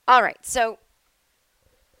 All right, so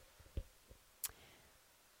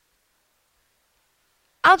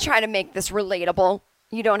I'll try to make this relatable.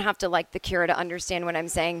 You don't have to like The Cure to understand what I'm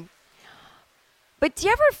saying. But do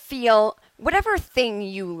you ever feel whatever thing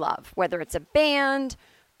you love, whether it's a band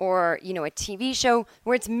or, a TV show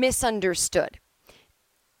where it's misunderstood.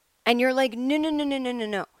 And you're like,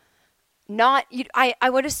 no. Not you. I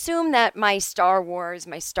would assume that my Star Wars,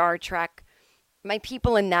 my Star Trek, my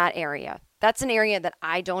people in that area, that's an area that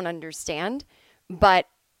I don't understand. But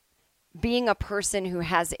being a person who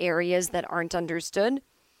has areas that aren't understood,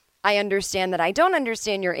 I understand that I don't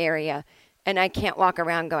understand your area. And I can't walk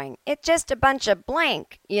around going, it's just a bunch of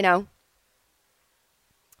blank,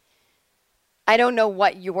 I don't know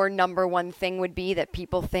what your number one thing would be that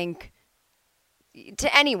people think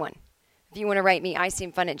to anyone. If you want to write me,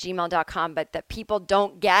 iseemfun@gmail.com, but that people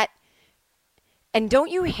don't get. And don't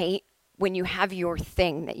you hate when you have your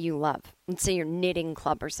thing that you love? Let's say your knitting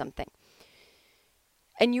club or something.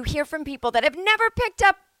 And you hear from people that have never picked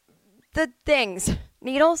up the things.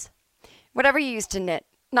 Needles? Whatever you use to knit.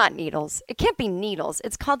 Not needles. It can't be needles.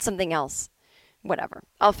 It's called something else. Whatever.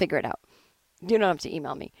 I'll figure it out. You don't have to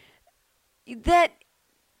email me. That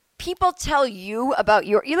people tell you about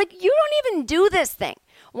you're like, you don't even do this thing.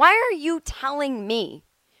 Why are you telling me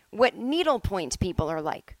what needlepoint people are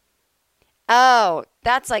like? Oh,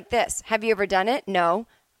 that's like this. Have you ever done it? No.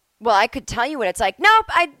 Well, I could tell you what it's like. Nope,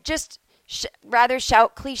 I just rather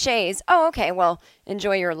shout cliches. Oh, okay, well,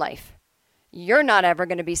 enjoy your life. You're not ever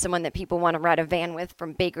going to be someone that people want to ride a van with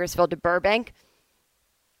from Bakersfield to Burbank.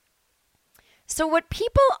 So what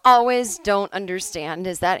people always don't understand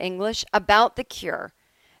is that English about The Cure.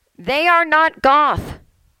 They are not goth.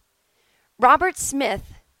 Robert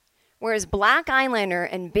Smith wears black eyeliner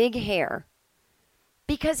and big hair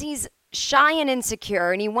because he's shy and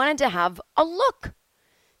insecure and he wanted to have a look.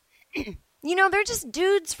 They're just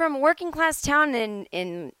dudes from working class town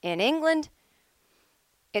in England.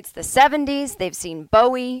 It's the 70s. They've seen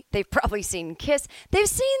Bowie. They've probably seen Kiss. They've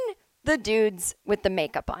seen the dudes with the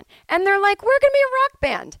makeup on. And they're like, we're going to be a rock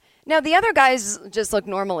band. Now, the other guys just look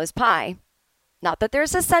normal as pie. Not that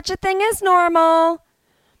there's such a thing as normal.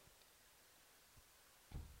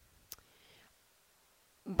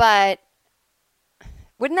 But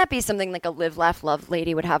wouldn't that be something like a live, laugh, love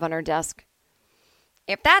lady would have on her desk?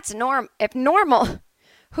 If that's normal,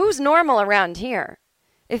 who's normal around here?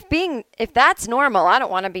 If that's normal, I don't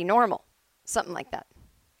want to be normal. Something like that.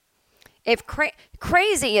 If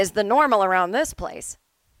crazy is the normal around this place.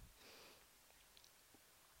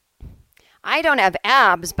 I don't have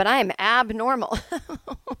abs, but I am abnormal.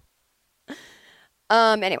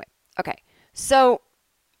 Anyway, okay. So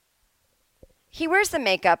he wears the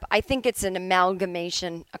makeup. I think it's an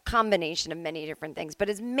amalgamation, a combination of many different things, but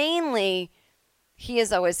it's mainly, he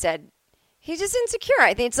has always said, he's just insecure.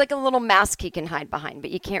 I think it's like a little mask he can hide behind,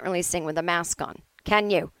 but you can't really sing with a mask on,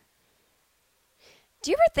 can you? Do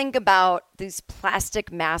you ever think about these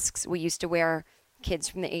plastic masks we used to wear, kids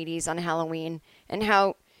from the 80s on Halloween, and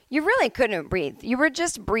how you really couldn't breathe? You were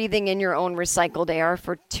just breathing in your own recycled air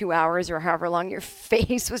for 2 hours or however long. Your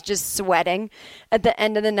face was just sweating. At the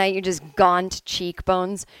end of the night, you just gaunt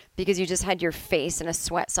cheekbones because you just had your face in a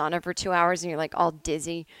sweat sauna for 2 hours and you're like all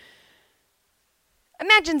dizzy.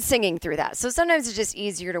 Imagine singing through that. So sometimes it's just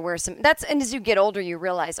easier to wear some. And as you get older, you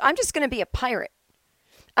realize, I'm just going to be a pirate.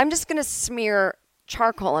 I'm just going to smear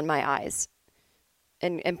charcoal in my eyes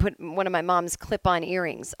and put one of my mom's clip-on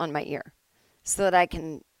earrings on my ear so that I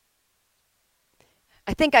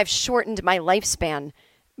think I've shortened my lifespan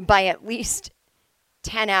by at least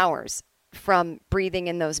 10 hours from breathing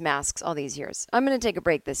in those masks all these years. I'm going to take a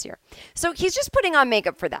break this year. So he's just putting on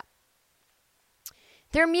makeup for that.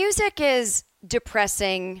 Their music is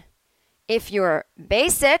depressing if you're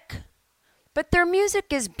basic, but their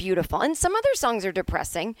music is beautiful. And some other songs are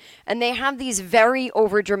depressing, and they have these very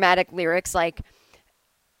overdramatic lyrics like,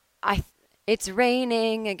 It's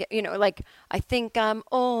raining again. You know, like, I think I'm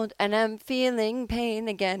old and I'm feeling pain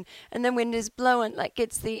again. And the wind is blowing like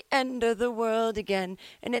it's the end of the world again.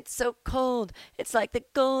 And it's so cold. It's like the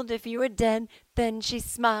gold if you were dead. Then she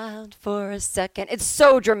smiled for a second. It's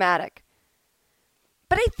so dramatic.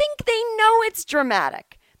 But I think they know it's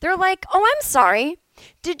dramatic. They're like, oh, I'm sorry.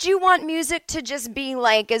 Did you want music to just be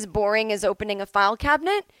like as boring as opening a file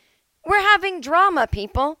cabinet? We're having drama,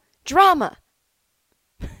 people. Drama.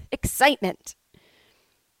 Excitement.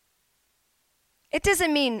 It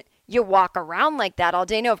doesn't mean you walk around like that all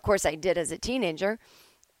day. No, of course I did as a teenager.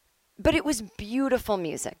 But it was beautiful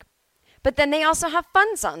music. But then they also have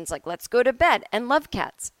fun songs like Let's Go to Bed and Love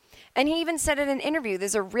Cats. And he even said in an interview,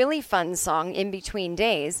 there's a really fun song, In Between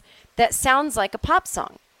Days, that sounds like a pop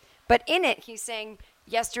song. But in it, he's saying,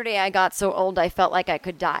 yesterday I got so old I felt like I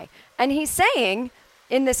could die. And he's saying,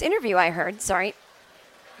 in this interview I heard,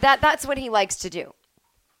 that's what he likes to do.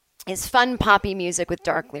 Is fun poppy music with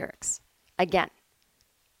dark lyrics. Again,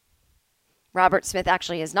 Robert Smith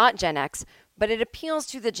actually is not Gen X, but it appeals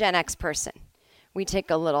to the Gen X person. We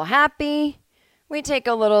take a little happy, we take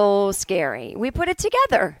a little scary. We put it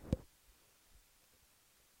together.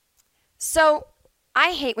 So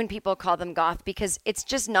I hate when people call them goth because it's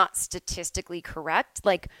just not statistically correct.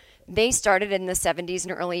 Like, they started in the 70s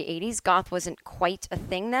and early 80s. Goth wasn't quite a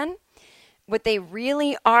thing then. What they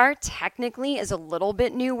really are technically is a little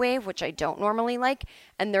bit new wave, which I don't normally like,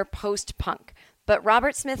 and they're post-punk. But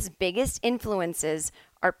Robert Smith's biggest influences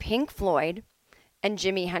are Pink Floyd and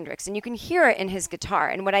Jimi Hendrix, and you can hear it in his guitar.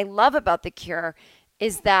 And what I love about The Cure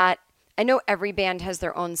is that I know every band has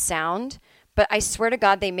their own sound, but I swear to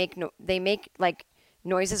God they make like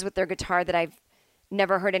noises with their guitar that I've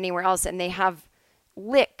never heard anywhere else, and they have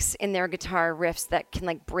licks in their guitar riffs that can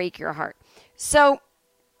like break your heart. So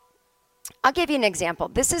I'll give you an example.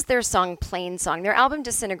 This is their song, Plain Song. Their album,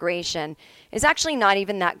 Disintegration, is actually not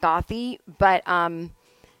even that gothy, but,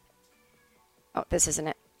 this isn't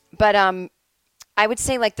it. But I would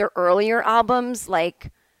say, like, their earlier albums,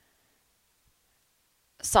 like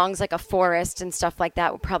songs like A Forest and stuff like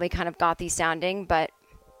that, were probably kind of gothy sounding, but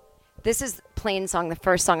this is Plain Song. The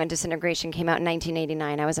first song on Disintegration came out in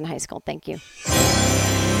 1989. I was in high school. Thank you.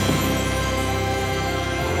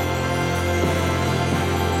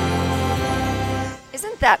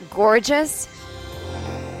 Isn't that gorgeous?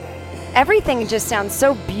 Everything just sounds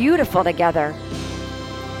so beautiful together.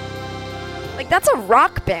 Like, that's a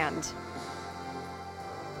rock band.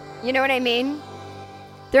 You know what I mean?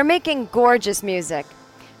 They're making gorgeous music.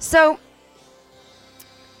 So,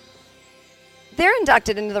 they're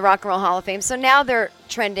inducted into the Rock and Roll Hall of Fame. So now they're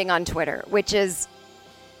trending on Twitter, which is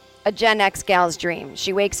a Gen X gal's dream.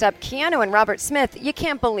 She wakes up, Keanu and Robert Smith. You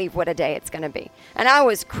can't believe what a day it's going to be. And I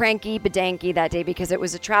was cranky bedanky that day because it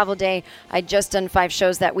was a travel day. I'd just done 5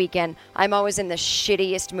 shows that weekend. I'm always in the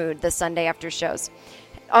shittiest mood the Sunday after shows.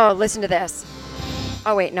 Oh, listen to this.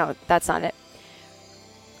 Oh, wait, no, that's not it.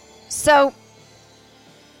 So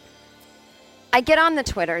I get on the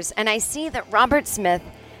Twitters and I see that Robert Smith,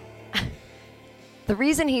 the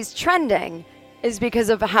reason he's trending is because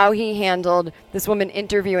of how he handled this woman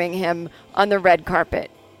interviewing him on the red carpet.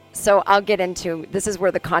 So I'll get into, this is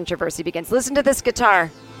where the controversy begins. Listen to this guitar.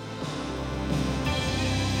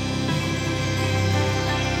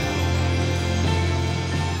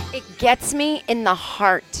 It gets me in the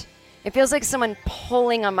heart. It feels like someone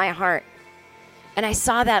pulling on my heart. And I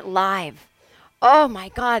saw that live. Oh my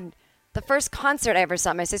God. The first concert I ever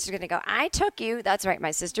saw, my sister's going to go, I took you. That's right,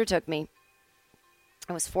 my sister took me.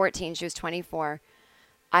 I was 14. She was 24.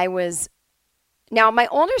 Now, my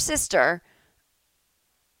older sister,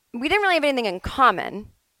 we didn't really have anything in common.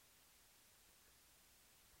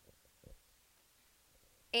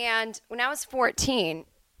 And when I was 14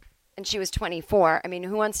 and she was 24, I mean,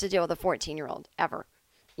 who wants to deal with a 14-year-old ever,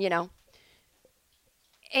 you know?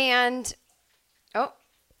 And,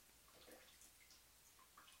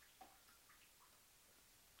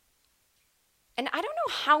 and I don't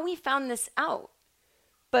know how we found this out.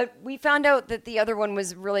 But we found out that the other one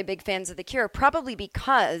was really big fans of The Cure, probably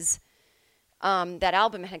because that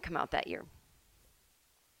album had come out that year.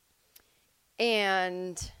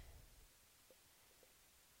 And,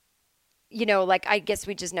 you know, like, I guess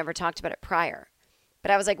we just never talked about it prior.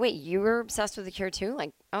 But I was like, wait, you were obsessed with The Cure too?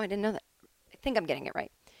 Like, oh, I didn't know that. I think I'm getting it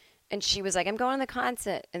right. And she was like, I'm going to the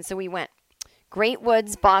concert. And so we went. Great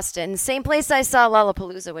Woods, Boston. Same place I saw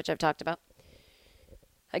Lollapalooza, which I've talked about.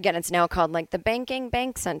 Again, it's now called like the Banking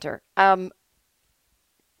Bank Center. But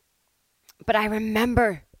I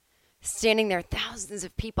remember standing there, thousands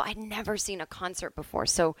of people. I'd never seen a concert before.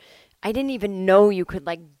 So I didn't even know you could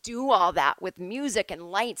like do all that with music and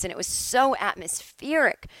lights. And it was so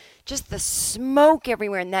atmospheric. Just the smoke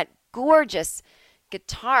everywhere and that gorgeous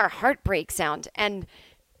guitar heartbreak sound. And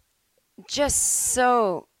just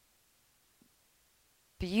so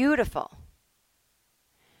beautiful.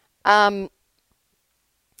 And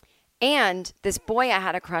this boy I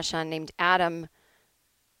had a crush on named Adam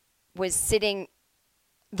was sitting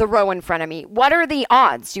the row in front of me. What are the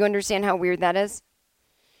odds? Do you understand how weird that is?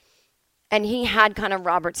 And he had kind of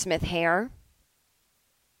Robert Smith hair.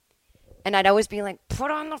 And I'd always be like, put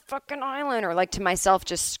on the fucking eyeliner. Like to myself,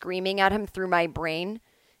 just screaming at him through my brain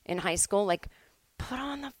in high school. Like, put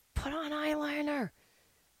on eyeliner.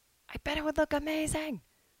 I bet it would look amazing.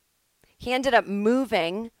 He ended up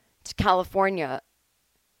moving to California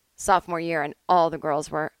sophomore year. And all the girls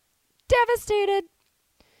were devastated.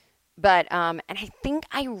 But, and I think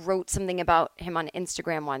I wrote something about him on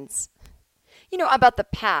Instagram once. You know, about the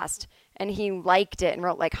past. And he liked it and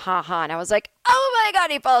wrote like, haha. And I was like, oh my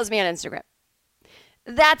God, he follows me on Instagram.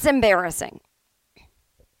 That's embarrassing.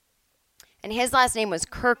 And his last name was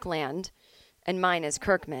Kirkland and mine is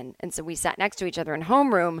Kirkman. And so we sat next to each other in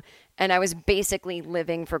homeroom and I was basically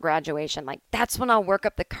living for graduation. Like, that's when I'll work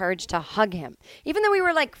up the courage to hug him. Even though we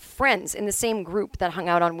were like friends in the same group that hung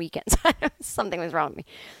out on weekends. Something was wrong with me.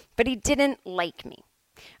 But he didn't like me.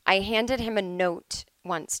 I handed him a note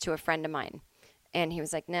once to a friend of mine. And he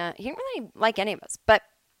was like, nah, he didn't really like any of us. But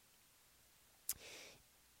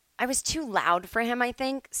I was too loud for him, I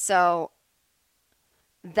think. So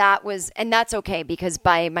that was, and that's okay because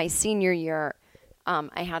by my senior year,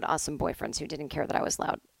 I had awesome boyfriends who didn't care that I was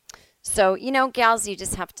loud. So, you know, gals, you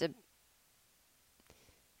just have to,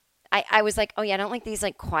 I was like, oh yeah, I don't like these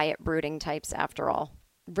like quiet brooding types after all.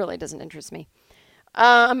 Really doesn't interest me.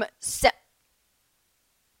 So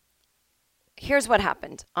here's what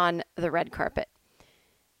happened on the red carpet.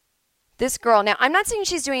 This girl, now I'm not saying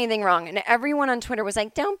she's doing anything wrong, and everyone on Twitter was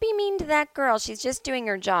like, don't be mean to that girl. She's just doing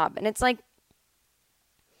her job. And it's like,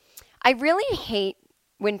 I really hate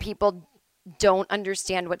when people don't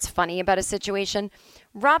understand what's funny about a situation.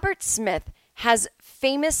 Robert Smith has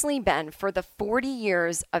famously been, for the 40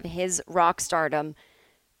 years of his rock stardom,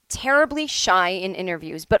 terribly shy in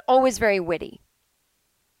interviews, but always very witty.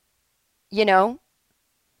 You know?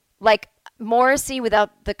 Like Morrissey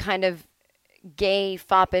without the kind of gay,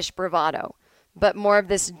 foppish bravado, but more of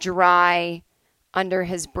this dry, under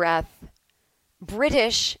his breath,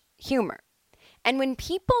 British humor. And when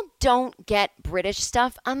people don't get British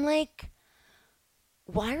stuff, I'm like,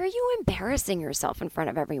 why are you embarrassing yourself in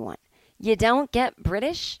front of everyone? You don't get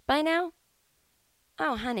British by now?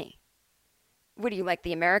 Oh, honey. What do you like,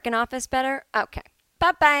 the American Office better? Okay.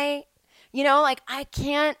 Bye-bye. You know, like, I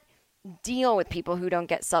can't deal with people who don't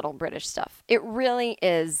get subtle British stuff. It really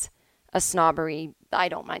is a snobbery I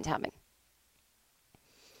don't mind having.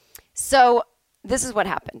 So this is what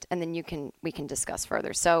happened, and then we can discuss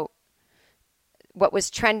further. So what was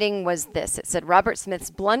trending was this. It said, Robert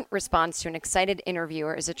Smith's blunt response to an excited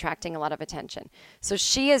interviewer is attracting a lot of attention. So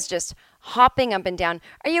she is just hopping up and down.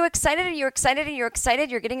 Are you excited? Are you excited? Are you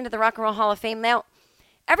excited? You're getting into the Rock and Roll Hall of Fame now.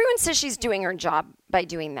 Everyone says she's doing her job by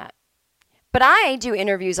doing that. But I do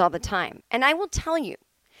interviews all the time, and I will tell you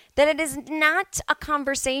that it is not a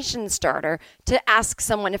conversation starter to ask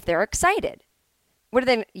someone if they're excited. What are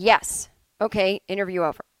they? Yes. Okay, interview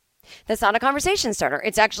over. That's not a conversation starter.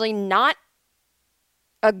 It's actually not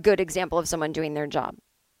a good example of someone doing their job.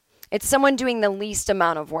 It's someone doing the least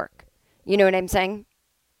amount of work. You know what I'm saying?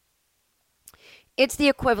 It's the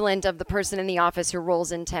equivalent of the person in the office who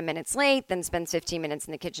rolls in 10 minutes late, then spends 15 minutes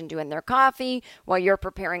in the kitchen doing their coffee while you're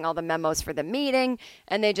preparing all the memos for the meeting,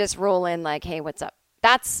 and they just roll in like, hey, what's up?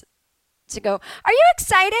 That's to go, are you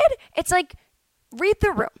excited? It's like, read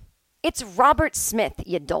the room. It's Robert Smith,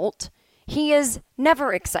 you dolt. He is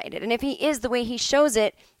never excited. And if he is, the way he shows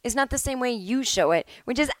it is not the same way you show it,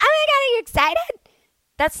 which is, oh my God, are you excited?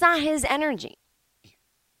 That's not his energy.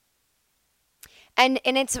 And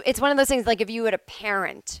it's one of those things, like if you had a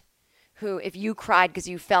parent who, if you cried because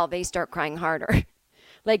you fell, they start crying harder.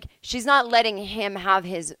 Like, she's not letting him have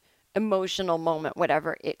his emotional moment,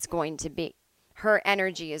 whatever it's going to be. Her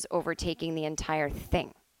energy is overtaking the entire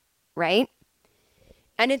thing, right?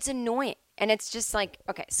 And it's annoying. And it's just like,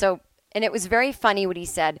 okay, so, and it was very funny what he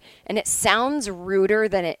said, and it sounds ruder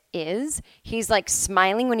than it is. He's like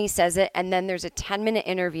smiling when he says it, and then there's a 10-minute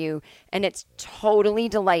interview, and it's totally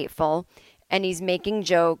delightful, and he's making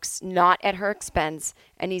jokes, not at her expense,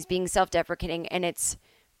 and he's being self-deprecating, and it's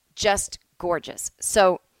just gorgeous.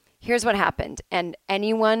 So here's what happened, and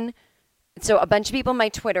so a bunch of people on my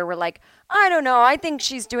Twitter were like, I don't know, I think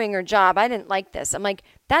she's doing her job. I didn't like this. I'm like,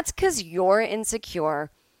 that's because you're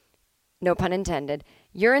insecure no pun intended,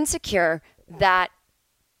 you're insecure that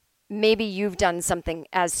maybe you've done something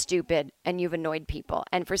as stupid and you've annoyed people.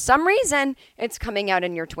 And for some reason, it's coming out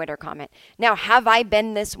in your Twitter comment. Now, have I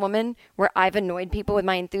been this woman where I've annoyed people with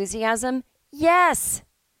my enthusiasm? Yes.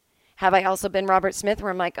 Have I also been Robert Smith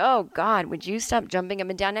where I'm like, oh, God, would you stop jumping up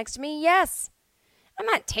and down next to me? Yes. I'm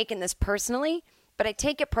not taking this personally, but I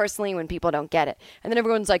take it personally when people don't get it. And then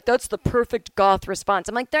everyone's like, that's the perfect goth response.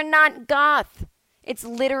 I'm like, they're not goth. It's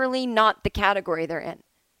literally not the category they're in.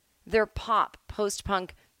 They're pop,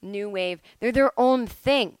 post-punk, new wave. They're their own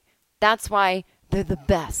thing. That's why they're the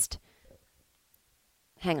best.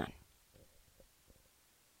 Hang on.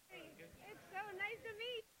 It's so nice to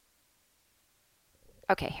meet.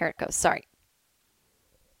 Okay, here it goes. Sorry.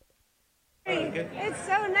 It's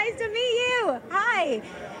so nice to meet you. Hi.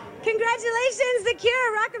 Congratulations, The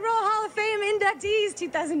Cure Rock and Roll Hall of Fame inductees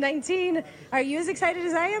 2019. Are you as excited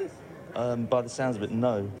as I am? By the sounds of it,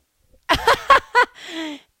 no.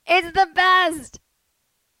 It's the best.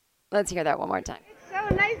 Let's hear that one more time. It's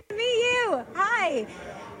so nice to meet you. Hi.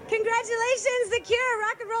 Congratulations, The Cure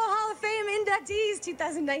Rock and Roll Hall of Fame inductees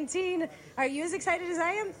 2019. Are you as excited as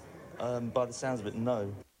I am? By the sounds of it,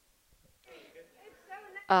 no.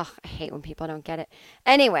 Ugh, I hate when people don't get it.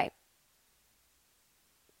 Anyway.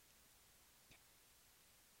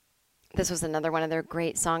 This was another one of their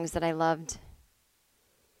great songs that I loved.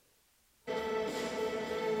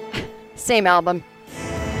 Same album.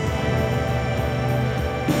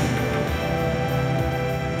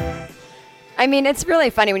 I mean, it's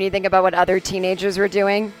really funny when you think about what other teenagers were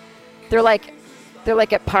doing. They're like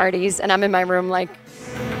at parties, and I'm in my room like,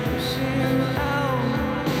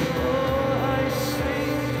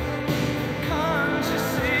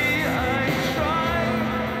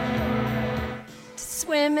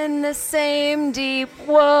 swim in the same deep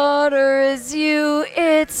water as you.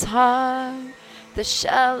 It's hard. The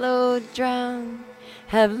shallow drown.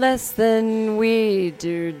 Have less than we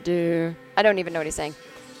do. I don't even know what he's saying.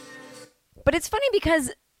 But it's funny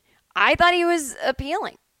because I thought he was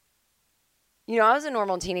appealing. You know, I was a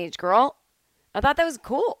normal teenage girl. I thought that was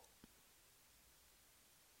cool.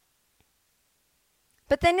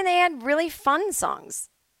 But then they had really fun songs.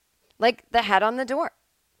 Like The Hat on the Door.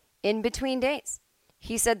 In Between Days.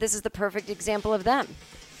 He said this is the perfect example of them.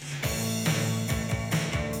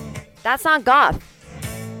 That's not goth.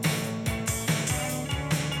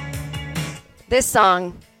 This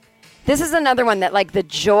song, this is another one that, like, the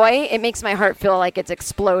joy, it makes my heart feel like it's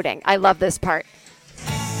exploding. I love this part.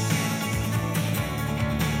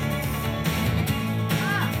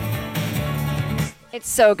 It's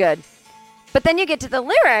so good. But then you get to the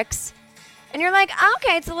lyrics, and you're like,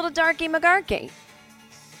 okay, it's a little darky McGarky.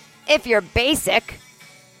 If you're basic.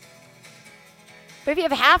 But if you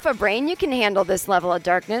have half a brain, you can handle this level of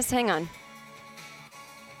darkness. Hang on.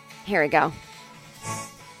 Here we go.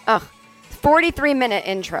 Ugh. 43-minute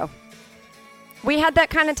intro. We had that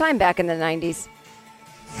kind of time back in the 90s.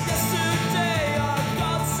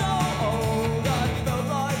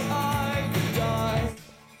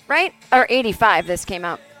 Right? Or 85, this came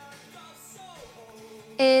out.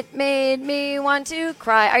 It made me want to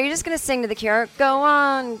cry. Are you just going to sing to The Cure? Go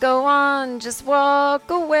on, just walk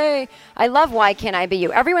away. I love Why Can't I Be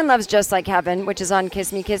You? Everyone loves Just Like Heaven, which is on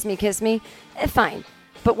Kiss Me, Kiss Me, Kiss Me. Fine.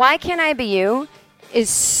 But Why Can't I Be You is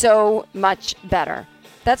so much better.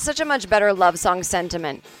 That's such a much better love song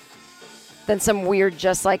sentiment than some weird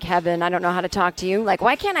Just Like Heaven, I don't know how to talk to you. Like,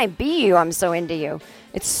 why can't I be you? I'm so into you.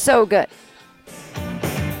 It's so good.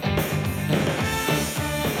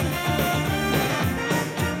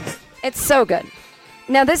 It's so good.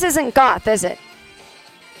 Now, this isn't goth, is it?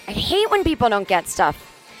 I hate when people don't get stuff.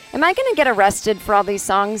 Am I going to get arrested for all these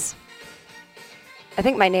songs? I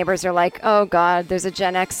think my neighbors are like, oh, God, there's a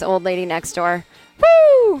Gen X old lady next door.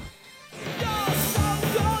 Woo!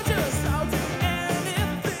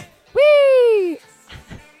 Whee!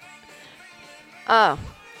 Oh,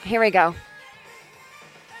 here we go.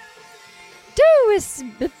 Do is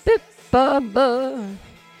bip-bip-ba-ba.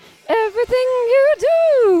 Everything you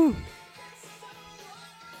do.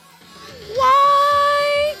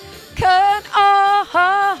 Why can't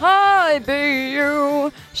I be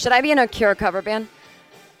you? Should I be in a Cure cover band?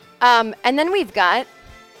 And then we've got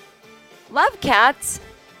Love Cats.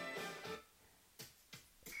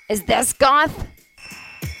 Is this goth?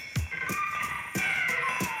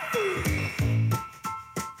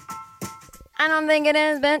 I don't think it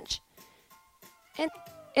is, bitch.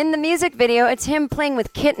 In the music video, it's him playing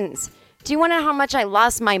with kittens. Do you want to know how much I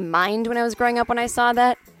lost my mind when I was growing up when I saw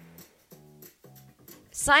that?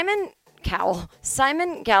 Simon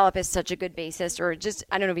Gallup is such a good bassist, or just,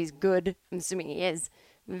 I don't know if he's good. I'm assuming he is.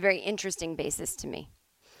 A very interesting bassist to me.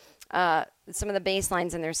 Some of the bass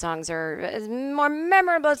lines in their songs are more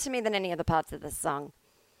memorable to me than any of the parts of this song.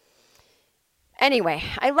 Anyway,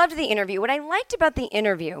 I loved the interview. What I liked about the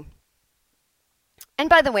interview, and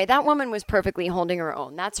by the way, that woman was perfectly holding her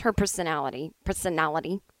own. That's her personality.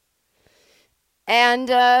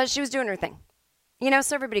 And she was doing her thing.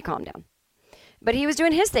 So everybody calm down. But he was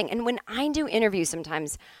doing his thing. And when I do interviews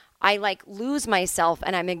sometimes, I lose myself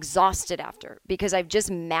and I'm exhausted after because I've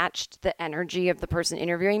just matched the energy of the person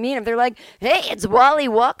interviewing me. And if they're like, hey, it's Wally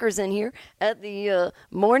Walker's in here at the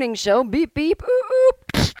morning show, beep, beep,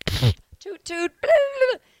 oop, toot, toot, blah,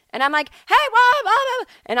 blah. And I'm like, hey, blah, blah, blah.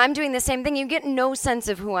 And I'm doing the same thing. You get no sense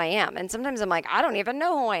of who I am. And sometimes I'm like, I don't even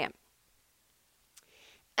know who I am.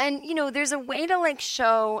 And, there's a way to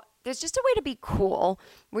show, there's just a way to be cool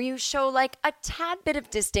where you show a tad bit of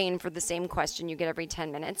disdain for the same question you get every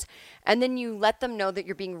 10 minutes. And then you let them know that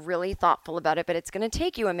you're being really thoughtful about it, but it's going to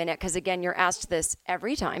take you a minute because, again, you're asked this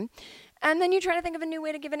every time. And then you try to think of a new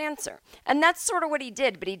way to give an answer. And that's sort of what he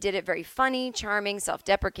did, but he did it very funny, charming,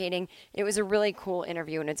 self-deprecating. It was a really cool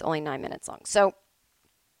interview, and it's only 9 minutes long. So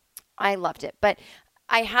I loved it. But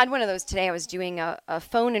I had one of those today. I was doing a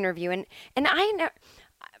phone interview, and I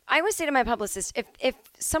always say to my publicist, if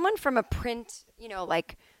someone from a print,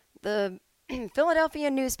 like the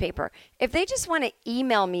Philadelphia newspaper, if they just want to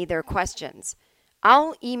email me their questions,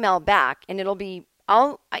 I'll email back, and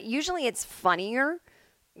usually it's funnier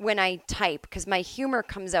when I type because my humor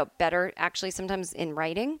comes out better actually sometimes in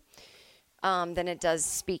writing than it does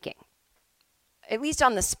speaking, at least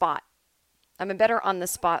on the spot. I'm a better on the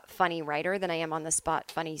spot funny writer than I am on the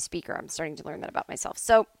spot funny speaker. I'm starting to learn that about myself.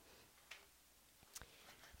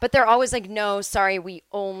 But they're always like, no, sorry, we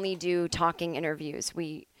only do talking interviews.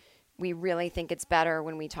 We really think it's better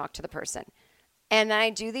when we talk to the person. And then I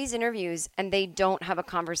do these interviews and they don't have a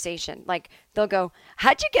conversation. They'll go,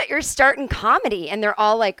 how'd you get your start in comedy? And they're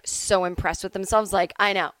all so impressed with themselves.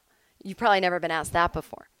 I know, you've probably never been asked that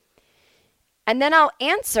before. And then I'll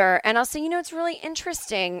answer and I'll say, it's really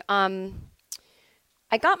interesting.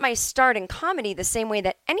 I got my start in comedy the same way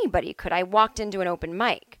that anybody could. I walked into an open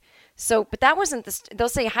mic. But that wasn't they'll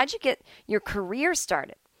say, how'd you get your career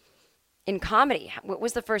started in comedy? What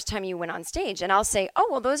was the first time you went on stage? And I'll say, oh,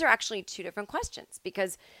 well, those are actually two different questions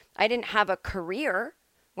because I didn't have a career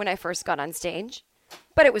when I first got on stage,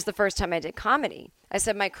 but it was the first time I did comedy. I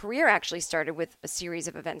said my career actually started with a series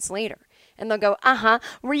of events later. And they'll go,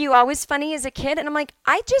 were you always funny as a kid? And I'm like,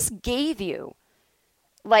 I just gave you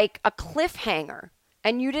a cliffhanger.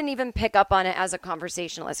 And you didn't even pick up on it as a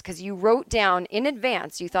conversationalist because you wrote down in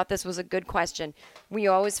advance, you thought this was a good question. Were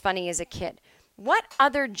you always funny as a kid? What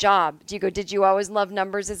other job do you go, did you always love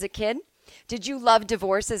numbers as a kid? Did you love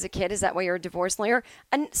divorce as a kid? Is that why you're a divorce lawyer?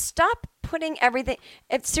 And stop putting everything,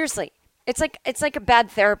 seriously, it's like a bad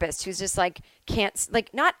therapist who's just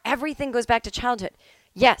not everything goes back to childhood.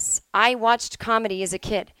 Yes, I watched comedy as a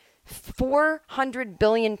kid. 400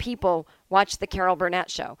 billion people watch the Carol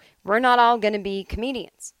Burnett show. We're not all going to be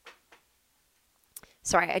comedians.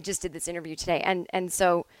 Sorry, I just did this interview today. And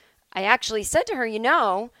so I actually said to her,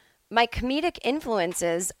 my comedic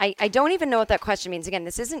influences, I don't even know what that question means. Again,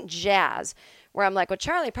 this isn't jazz where I'm like, well,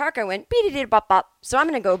 Charlie Parker went beep-de-dee-bop-bop. So I'm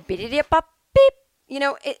going to go beep-de-dee-bop, beep.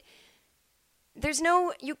 You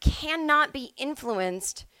cannot be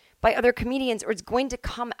influenced by other comedians or it's going to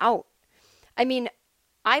come out. I mean,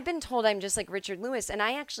 I've been told I'm just like Richard Lewis, and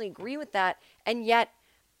I actually agree with that. And yet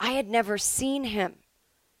I had never seen him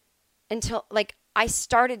until I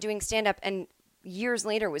started doing stand-up and years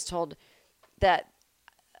later was told that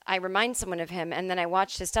I remind someone of him. And then I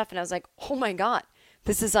watched his stuff and I was like, oh my God,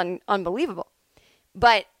 this is unbelievable.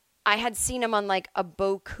 But I had seen him on a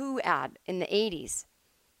Boku ad in the 80s.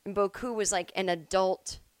 And Boku was an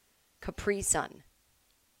adult Capri Sun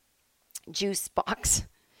juice box.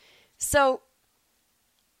 So,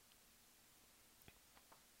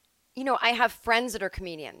 I have friends that are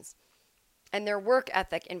comedians and their work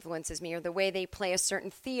ethic influences me or the way they play a certain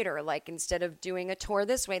theater. Instead of doing a tour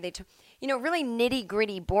this way, they, really nitty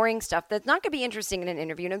gritty, boring stuff that's not going to be interesting in an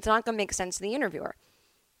interview and it's not going to make sense to the interviewer.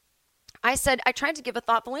 I tried to give a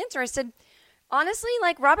thoughtful answer. I said, honestly,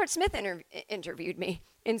 Robert Smith interviewed me,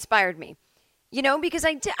 inspired me, because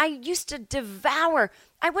I used to devour.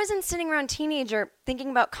 I wasn't sitting around teenager thinking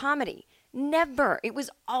about comedy. Never. It was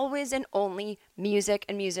always and only music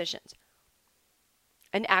and musicians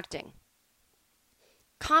and acting.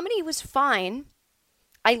 Comedy was fine.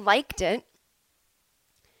 I liked it.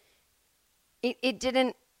 It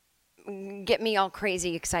didn't get me all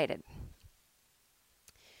crazy excited.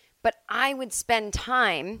 But I would spend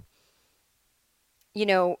time, we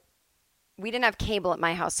didn't have cable at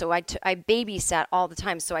my house, so I babysat all the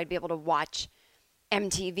time, so I'd be able to watch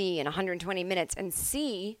MTV and 120 Minutes and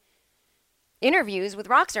see interviews with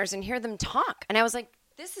rock stars and hear them talk. And I was like,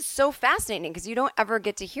 this is so fascinating because you don't ever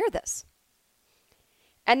get to hear this.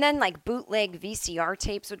 And then like bootleg VCR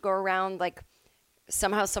tapes would go around. Like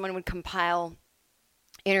somehow someone would compile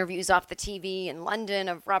interviews off the TV in London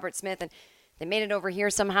of Robert Smith, and they made it over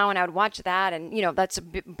here somehow, and I would watch that. And, you know, that's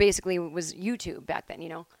basically was YouTube back then, you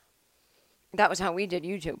know. That was how we did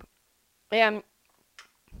YouTube. And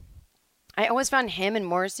I always found him and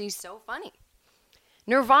Morrissey so funny.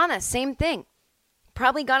 Nirvana, same thing.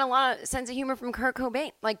 Probably got a lot of sense of humor from Kurt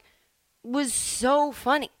Cobain. Like, was so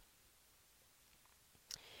funny.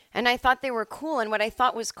 And I thought they were cool. And what I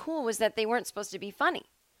thought was cool was that they weren't supposed to be funny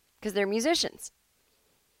because they're musicians.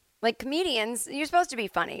 Like comedians, you're supposed to be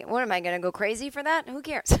funny. What am I going to go crazy for that? Who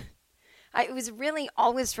cares? It was really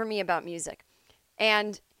always for me about music.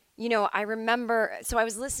 And, you know, I remember, so I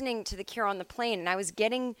was listening to The Cure on the plane and I was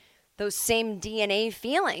getting those same DNA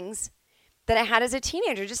feelings that I had as a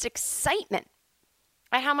teenager, just excitement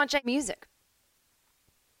at how much I music.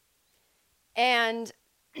 And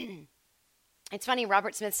it's funny,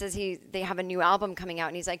 Robert Smith says they have a new album coming out,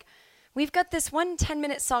 and he's like, we've got this one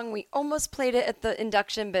 10-minute song. We almost played it at the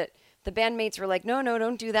induction, but the bandmates were like, no,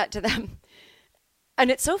 don't do that to them.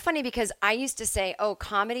 And it's so funny because I used to say, oh,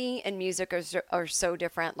 comedy and music are so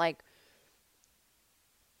different. Like,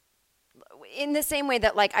 in the same way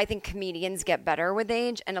that, like, I think comedians get better with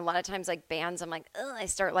age. And a lot of times, like, bands, I'm like, ugh, I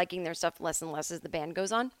start liking their stuff less and less as the band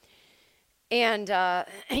goes on. And,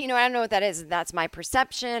 you know, I don't know what that is. That's my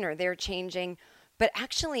perception or they're changing. But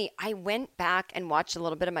actually, I went back and watched a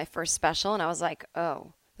little bit of my first special, and I was like,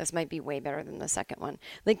 oh, this might be way better than the second one.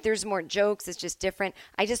 Like, there's more jokes. It's just different.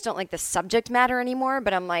 I just don't like the subject matter anymore,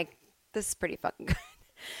 but I'm like, this is pretty fucking good.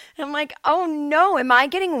 And I'm like, oh, no, am I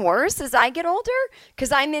getting worse as I get older?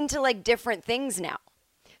 Because I'm into, like, different things now.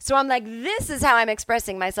 So I'm like, this is how I'm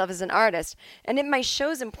expressing myself as an artist. And in my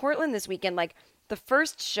shows in Portland this weekend, like, the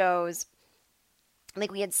first shows,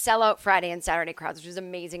 like, we had sellout Friday and Saturday crowds, which was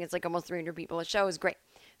amazing. It's like almost 300 people a show. It was great.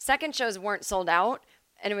 Second shows weren't sold out,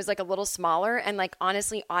 and it was like a little smaller. And, like,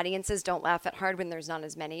 honestly, audiences don't laugh at hard when there's not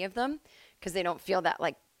as many of them because they don't feel that,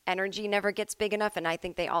 like, energy never gets big enough. And I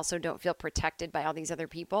think they also don't feel protected by all these other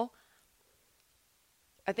people.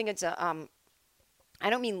 I think it's a, I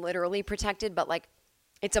don't mean literally protected, but, like,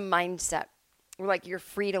 it's a mindset where, like, you're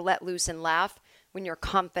free to let loose and laugh when you're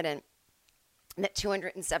confident that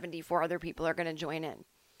 274 other people are going to join in.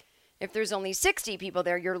 If there's only 60 people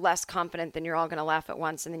there, you're less confident than you're all going to laugh at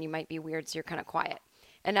once, and then you might be weird, so you're kind of quiet.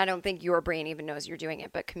 And I don't think your brain even knows you're doing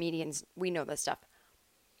it, but comedians, we know this stuff.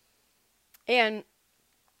 And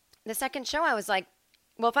the second show, I was like,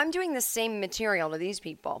 well, if I'm doing the same material to these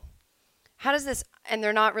people, how does this, and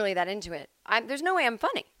they're not really that into it, there's no way I'm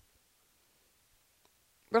funny.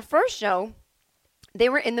 The first show, they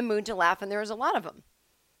were in the mood to laugh, and there was a lot of them.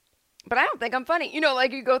 But I don't think I'm funny. You know,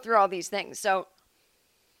 like, you go through all these things. So,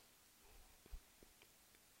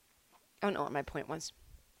 I don't know what my point was.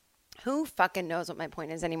 Who fucking knows what my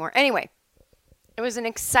point is anymore? Anyway, it was an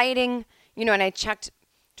exciting, you know, and I checked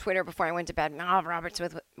Twitter before I went to bed. No, Robert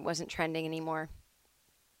Smith wasn't trending anymore.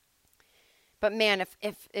 But man,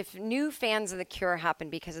 if new fans of The Cure happen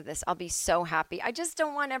because of this, I'll be so happy. I just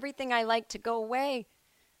don't want everything I like to go away.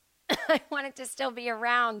 I want it to still be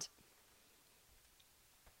around.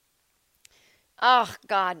 Oh,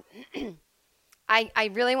 God. I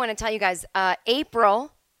really want to tell you guys,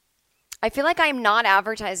 April, I feel like I'm not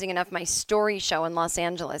advertising enough my story show in Los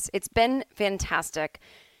Angeles. It's been fantastic.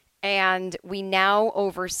 And we now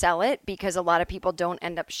oversell it because a lot of people don't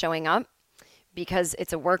end up showing up because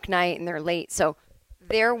it's a work night and they're late. So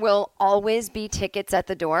there will always be tickets at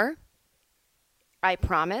the door. I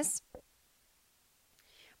promise.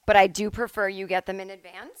 But I do prefer you get them in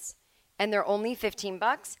advance. And they're only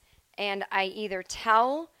 $15. And I either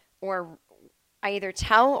tell or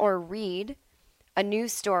read a new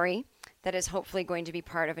story that is hopefully going to be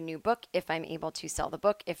part of a new book if I'm able to sell the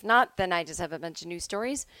book. If not, then I just have a bunch of new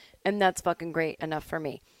stories, and that's fucking great enough for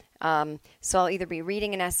me. So I'll either be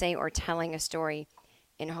reading an essay or telling a story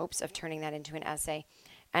in hopes of turning that into an essay.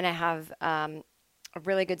 And I have a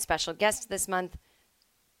really good special guest this month,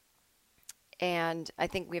 and I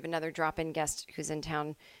think we have another drop-in guest who's in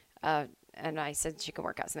town, and I said she could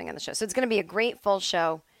work out something on the show. So it's going to be a great full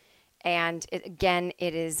show. And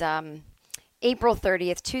it is April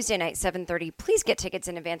 30th, Tuesday night, 7:30. Please get tickets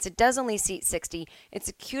in advance. It does only seat 60. It's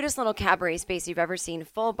the cutest little cabaret space you've ever seen.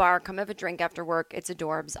 Full bar. Come have a drink after work. It's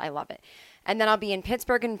adorbs. I love it. And then I'll be in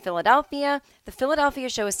Pittsburgh and Philadelphia. The Philadelphia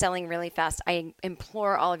show is selling really fast. I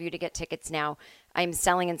implore all of you to get tickets now. I'm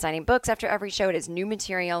selling and signing books after every show. It is new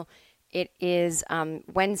material. It is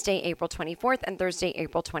Wednesday, April 24th and Thursday,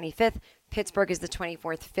 April 25th. Pittsburgh is the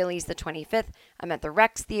 24th. Philly's the 25th. I'm at the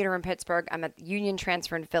Rex Theater in Pittsburgh. I'm at the Union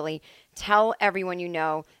Transfer in Philly. Tell everyone you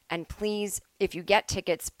know. And please, if you get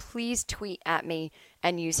tickets, please tweet at me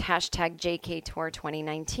and use hashtag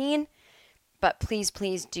JKTour2019. But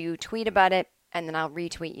please do tweet about it, and then I'll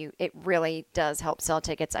retweet you. It really does help sell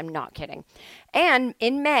tickets. I'm not kidding. And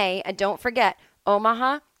in May, and don't forget,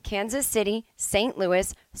 Omaha, Kansas City, St.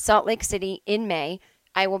 Louis, Salt Lake City in May.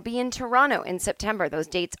 I will be in Toronto in September. Those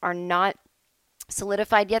dates are not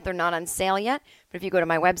solidified yet. They're not on sale yet. But if you go to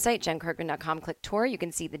my website, jenkirkman.com, click tour, you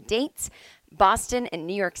can see the dates. Boston and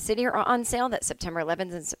New York City are on sale. That's September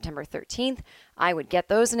 11th and September 13th. I would get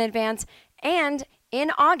those in advance. And in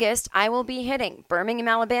August, I will be hitting Birmingham,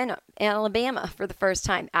 Alabama for the first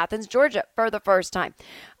time, Athens, Georgia for the first time.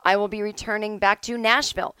 I will be returning back to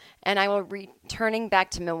Nashville, and I will be returning back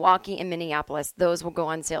to Milwaukee and Minneapolis. Those will go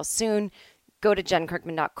on sale soon. Go to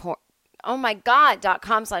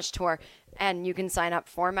jenkirkman.com/tour, and you can sign up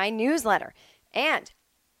for my newsletter. And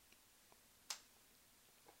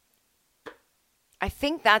I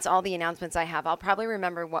think that's all the announcements I have. I'll probably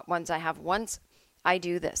remember what ones I have once I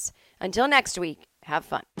do this. Until next week, have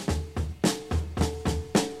fun.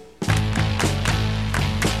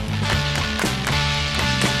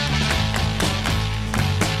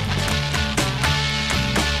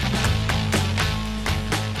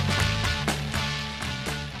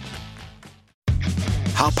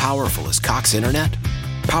 How powerful is Cox Internet?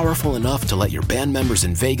 Powerful enough to let your band members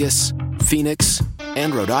in Vegas, Phoenix,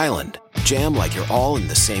 and Rhode Island jam like you're all in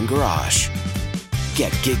the same garage.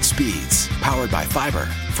 Get gig speeds powered by fiber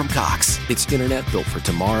from Cox. It's internet built for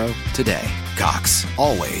tomorrow, today. Cox,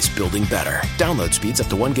 always building better. Download speeds up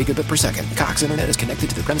to 1 gigabit per second. Cox Internet is connected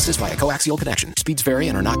to the premises via coaxial connection. Speeds vary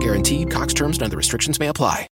and are not guaranteed. Cox terms and other restrictions may apply.